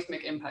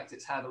seismic impact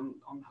it's had on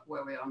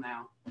where we are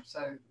now.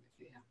 So,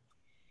 yeah.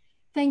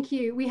 Thank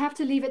you. We have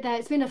to leave it there.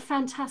 It's been a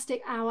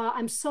fantastic hour.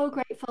 I'm so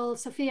grateful.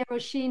 Sofia,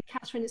 Roisin,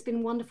 Catherine, it's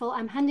been wonderful.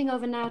 I'm handing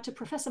over now to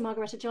Professor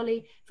Margareta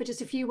Jolly for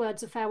just a few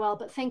words of farewell,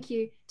 but thank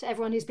you to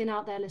everyone who's been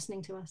out there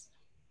listening to us.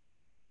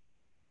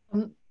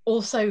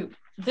 Also,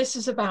 this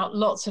is about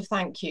lots of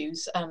thank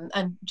yous,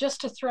 and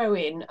just to throw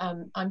in,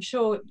 I'm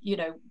sure, you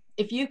know,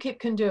 if UKIP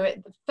can do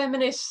it, the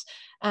feminists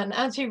and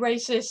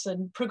anti-racists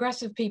and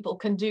progressive people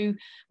can do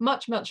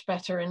much, much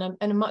better in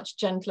a much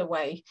gentler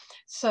way.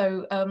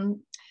 So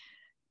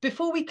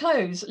before we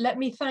close, let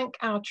me thank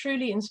our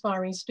truly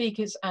inspiring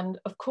speakers and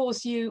of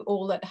course you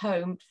all at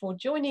home for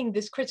joining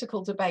this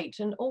critical debate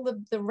and all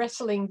the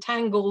wrestling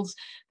tangles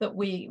that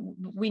we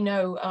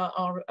know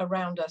are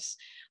around us.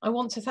 I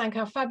want to thank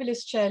our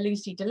fabulous chair,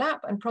 Lucy Delap,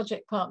 and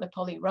project partner,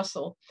 Polly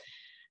Russell.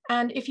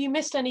 And if you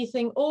missed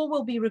anything, all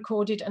will be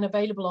recorded and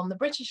available on the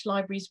British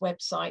Library's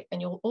website,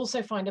 and you'll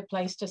also find a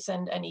place to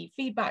send any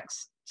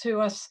feedbacks to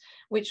us,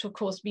 which will of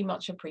course be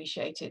much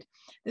appreciated.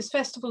 This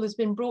festival has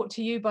been brought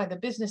to you by the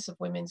Business of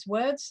Women's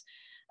Words,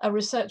 a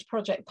research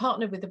project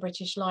partner with the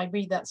British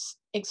Library that's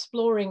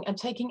exploring and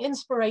taking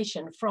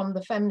inspiration from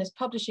the feminist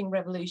publishing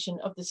revolution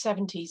of the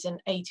 70s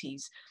and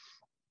 80s.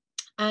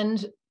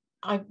 And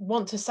I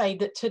want to say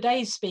that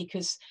today's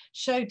speakers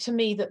showed to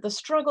me that the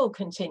struggle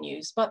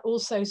continues, but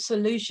also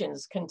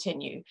solutions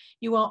continue.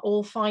 You are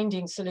all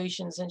finding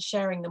solutions and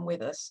sharing them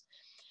with us.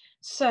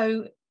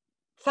 So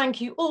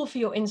Thank you all for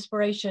your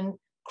inspiration,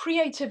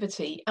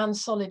 creativity and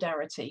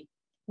solidarity.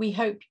 We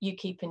hope you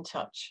keep in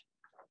touch.